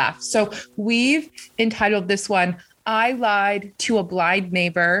make you laugh. So we've entitled this one, "I lied to a blind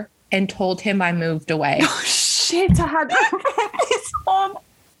neighbor and told him I moved away." Oh shit! I had this on.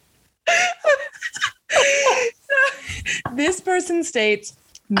 This person states,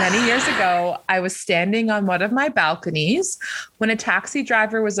 many years ago, I was standing on one of my balconies when a taxi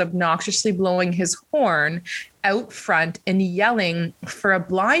driver was obnoxiously blowing his horn out front and yelling for a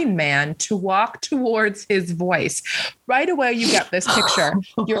blind man to walk towards his voice. Right away, you get this picture.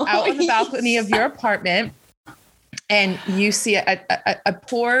 You're out on the balcony of your apartment and you see a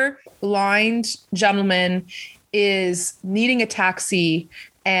poor blind gentleman is needing a taxi,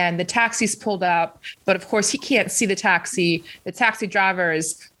 and the taxi's pulled up, but of course he can't see the taxi. The taxi driver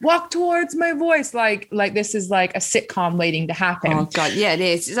is walk towards my voice. Like this is like a sitcom waiting to happen. Oh God. Yeah, it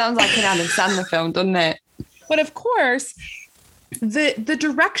is. It sounds like an Adam Sandler film, doesn't it? But of course, the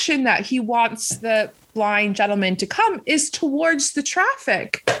direction that he wants the blind gentleman to come is towards the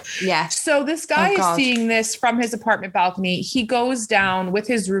traffic. Yeah. So this guy is seeing this from his apartment balcony. He goes down with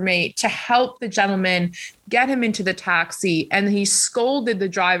his roommate to help the gentleman get him into the taxi, and he scolded the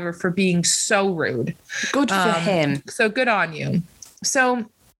driver for being so rude. Good for him. So good on you. So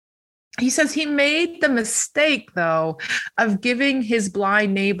he says he made the mistake, though, of giving his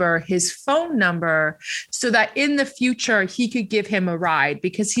blind neighbor his phone number so that in the future he could give him a ride,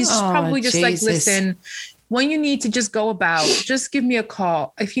 because he's probably just like, listen, when you need to just go about, just give me a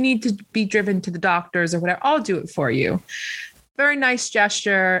call. If you need to be driven to the doctors or whatever, I'll do it for you. Very nice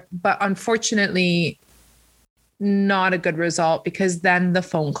gesture, but unfortunately not a good result, because then the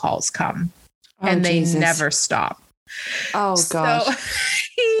phone calls come and they never stop. Oh, gosh.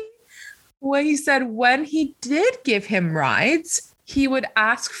 So he said when he did give him rides, he would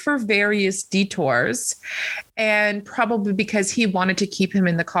ask for various detours, and probably because he wanted to keep him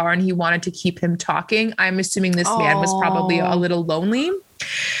in the car and he wanted to keep him talking. I'm assuming this man was probably a little lonely.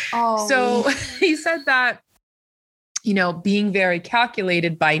 So he said that, you know, being very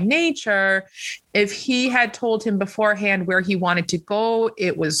calculated by nature, if he had told him beforehand where he wanted to go,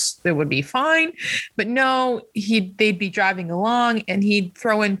 it would be fine. But no, they'd be driving along and he'd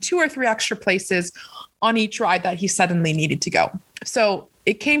throw in 2 or 3 extra places on each ride that he suddenly needed to go. So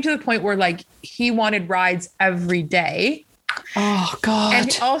it came to the point where like he wanted rides every day. Oh God.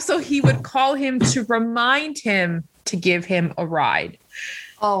 And also he would call him to remind him to give him a ride.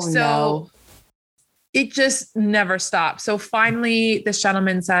 No. It just never stopped. So finally, this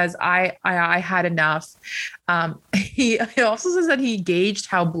gentleman says, I had enough. He also says that he gauged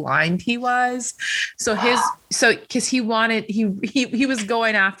how blind he was. Because he was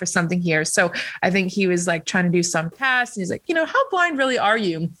going after something here. So I think he was like trying to do some test. And he's like, you know, how blind really are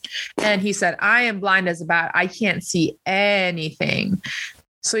you? And he said, I am blind as a bat. I can't see anything.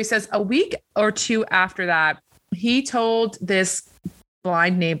 So he says a week or 2 after that, he told this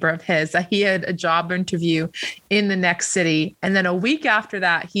blind neighbor of his that he had a job interview in the next city. And then a week after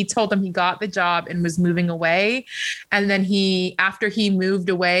that, he told him he got the job and was moving away. And then after he moved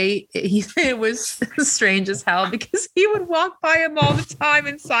away, it was strange as hell because he would walk by him all the time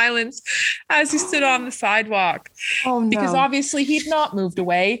in silence as he stood on the sidewalk. Oh, no. Because obviously he'd not moved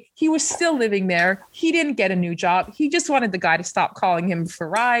away. He was still living there. He didn't get a new job. He just wanted the guy to stop calling him for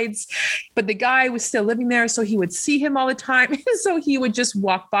rides. But the guy was still living there. So he would see him all the time. And so he would just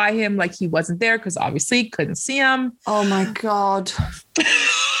walk by him like he wasn't there because obviously he couldn't see him. Oh my God.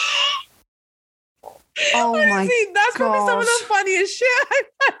 Oh my God. That's probably some of the funniest shit I've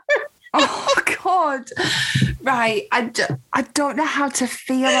ever. Oh God. Right. I don't know how to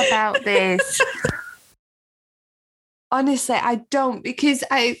feel about this. Honestly, I don't, because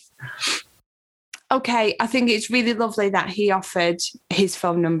I think it's really lovely that he offered his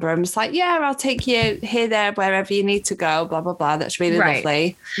phone number. I'm just like, yeah, I'll take you here, there, wherever you need to go, blah, blah, blah. That's really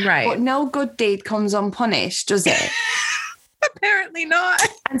lovely. Right. But no good deed comes unpunished, does it? Apparently not.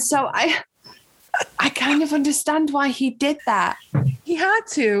 And so I kind of understand why he did that. He had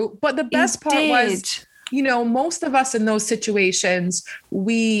to. But the best part was, you know, most of us in those situations,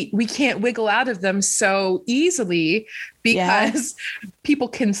 we can't wiggle out of them so easily because people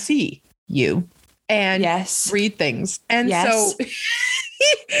can see you and read things. And so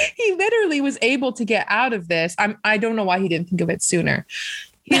he literally was able to get out of this. I don't know why he didn't think of it sooner.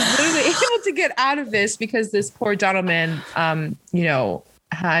 He's literally able to get out of this because this poor gentleman, you know,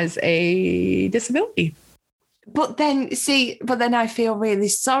 has a disability. But then I feel really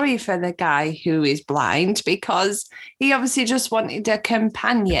sorry for the guy who is blind because he obviously just wanted a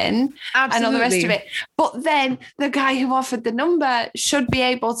companion and all the rest of it. But then the guy who offered the number should be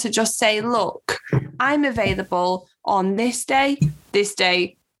able to just say, look, I'm available on this day,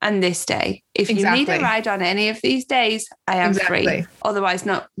 and this day. If you need a ride on any of these days, I am free. Otherwise,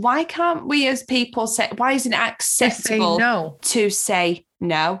 not. Why can't we as people say, why isn't it acceptable to say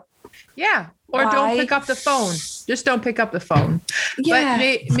no? Yeah. Or don't pick up the phone. Just don't pick up the phone. Yeah.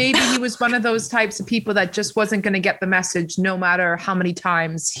 But maybe he was one of those types of people that just wasn't going to get the message no matter how many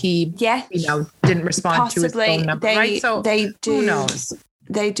times he, you know, didn't respond to his phone number. Right. So they do, who knows?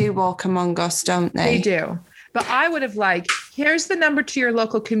 They do walk among us, don't they? They do. But I would have here's the number to your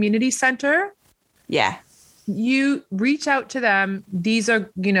local community center. Yeah. You reach out to them. These are,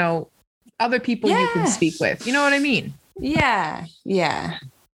 you know, other people you can speak with. You know what I mean? Yeah. Yeah.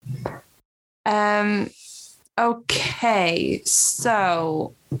 Okay,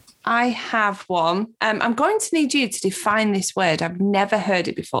 so I have one. I'm going to need you to define this word. I've never heard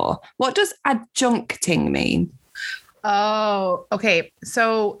it before. What does adjuncting mean? Oh, okay.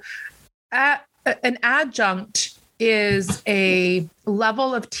 So an adjunct is a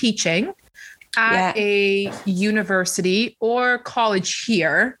level of teaching at a university or college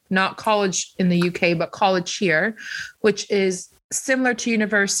here, not college in the UK, but college here, which is similar to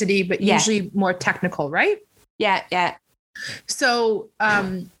university, but usually more technical, right? Yeah, yeah. So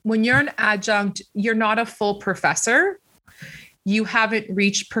when you're an adjunct, you're not a full professor. You haven't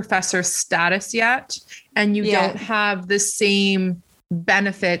reached professor status yet, and you don't have the same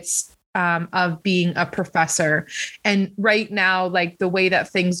benefits of being a professor. And right now, like the way that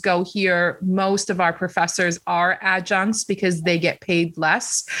things go here, most of our professors are adjuncts because they get paid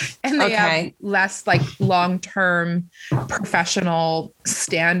less and they have less like long-term professional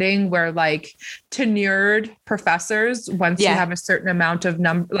standing where like tenured professors, once you have a certain amount of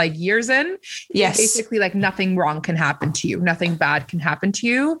years in, basically like nothing wrong can happen to you. Nothing bad can happen to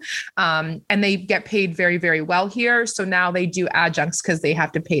you. And they get paid very, very well here. So now they do adjuncts because they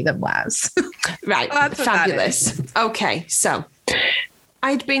have to pay them less. Right. Fabulous. Okay. So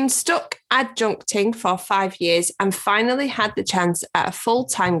I'd been stuck adjuncting for 5 years and finally had the chance at a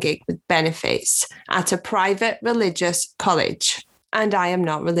full-time gig with benefits at a private religious college. And I am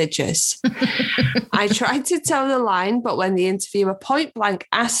not religious. I tried to toe the line, but when the interviewer point blank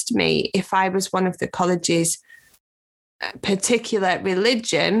asked me if I was one of the college's particular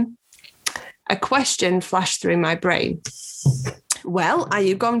religion, a question flashed through my brain. Well, are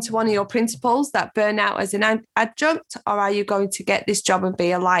you going to one of your principals that burn out as an adjunct, or are you going to get this job and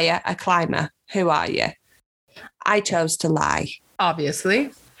be a liar, a climber? Who are you? I chose to lie.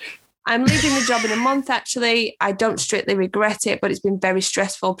 Obviously. I'm leaving the job in a month, actually. I don't strictly regret it, but it's been very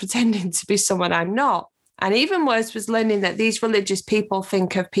stressful pretending to be someone I'm not. And even worse was learning that these religious people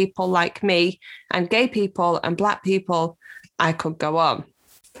think of people like me and gay people and Black people. I could go on.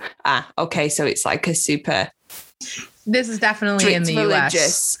 Okay, so it's like a super... This is definitely in the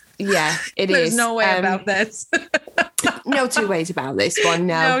religious. US. Yeah, it There's is. There's no way about this. No two ways about this one,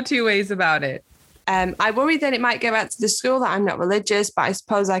 no. No two ways about it. I worry that it might go back to the school that I'm not religious, but I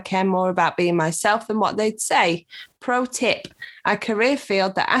suppose I care more about being myself than what they'd say. Pro tip, a career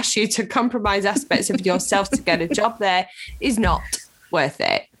field that asks you to compromise aspects of yourself to get a job there is not worth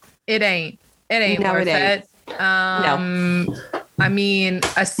it. It ain't worth it. No. I mean,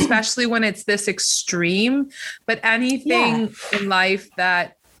 especially when it's this extreme, but anything in life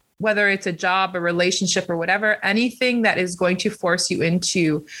that, whether it's a job, a relationship or whatever, anything that is going to force you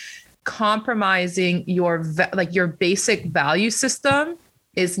into compromising your basic value system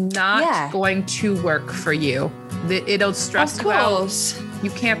is not going to work for you. It'll stress you out.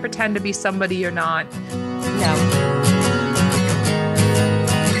 You can't pretend to be somebody you're not. No.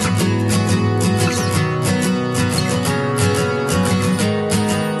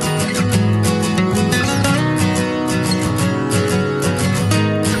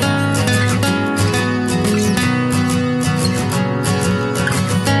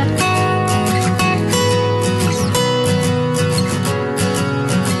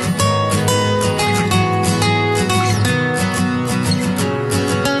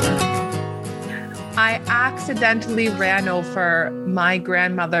 Accidentally ran over my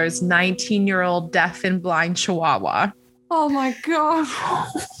grandmother's 19-year-old deaf and blind chihuahua. Oh my God.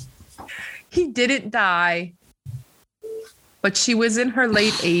 He didn't die, but she was in her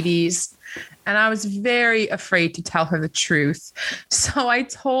late 80s, and I was very afraid to tell her the truth. So I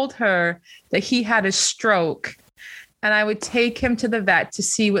told her that he had a stroke and I would take him to the vet to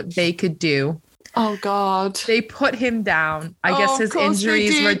see what they could do. Oh God. They put him down. I guess his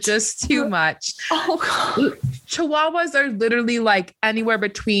injuries were just too much. Oh God. Chihuahuas are literally like anywhere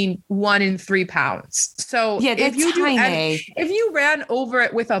between 1 and 3 pounds. So if you ran over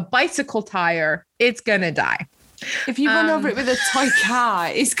it with a bicycle tire, it's gonna die. If you run over it with a toy car,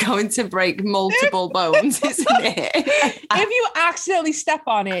 it's going to break multiple bones, isn't it? If you accidentally step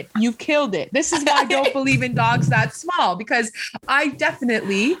on it, you've killed it. This is why I don't believe in dogs that small, because I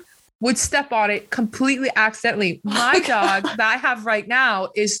definitely would step on it completely accidentally. My dog that I have right now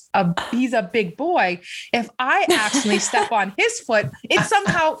he's a big boy. If I accidentally step on his foot, it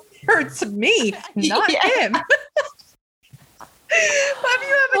somehow hurts me, not him. But if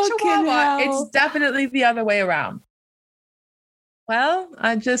you have a Chihuahua, it's definitely the other way around. Well,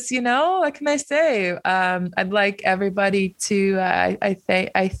 I just, what can I say? I'd like everybody to,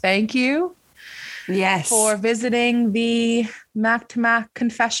 I thank you. Yes. For visiting the Mac to Mac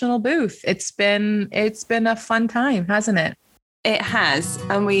confessional booth. It's been a fun time, hasn't it? It has.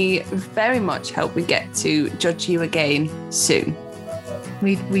 And we very much hope we get to judge you again soon.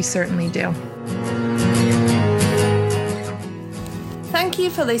 We certainly do. Thank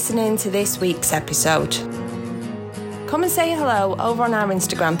you for listening to this week's episode. Come and say hello over on our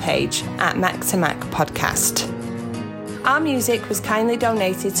Instagram page at Mac to Mac Podcast. Our music was kindly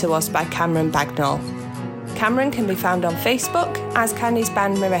donated to us by Cameron Bagnall. Cameron can be found on Facebook as Candy's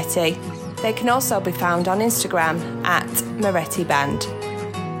Band Moretti. They can also be found on Instagram at Moretti Band.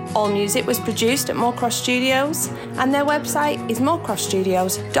 All music was produced at Morecross Studios, and their website is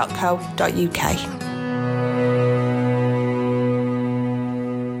morecrossstudios.co.uk.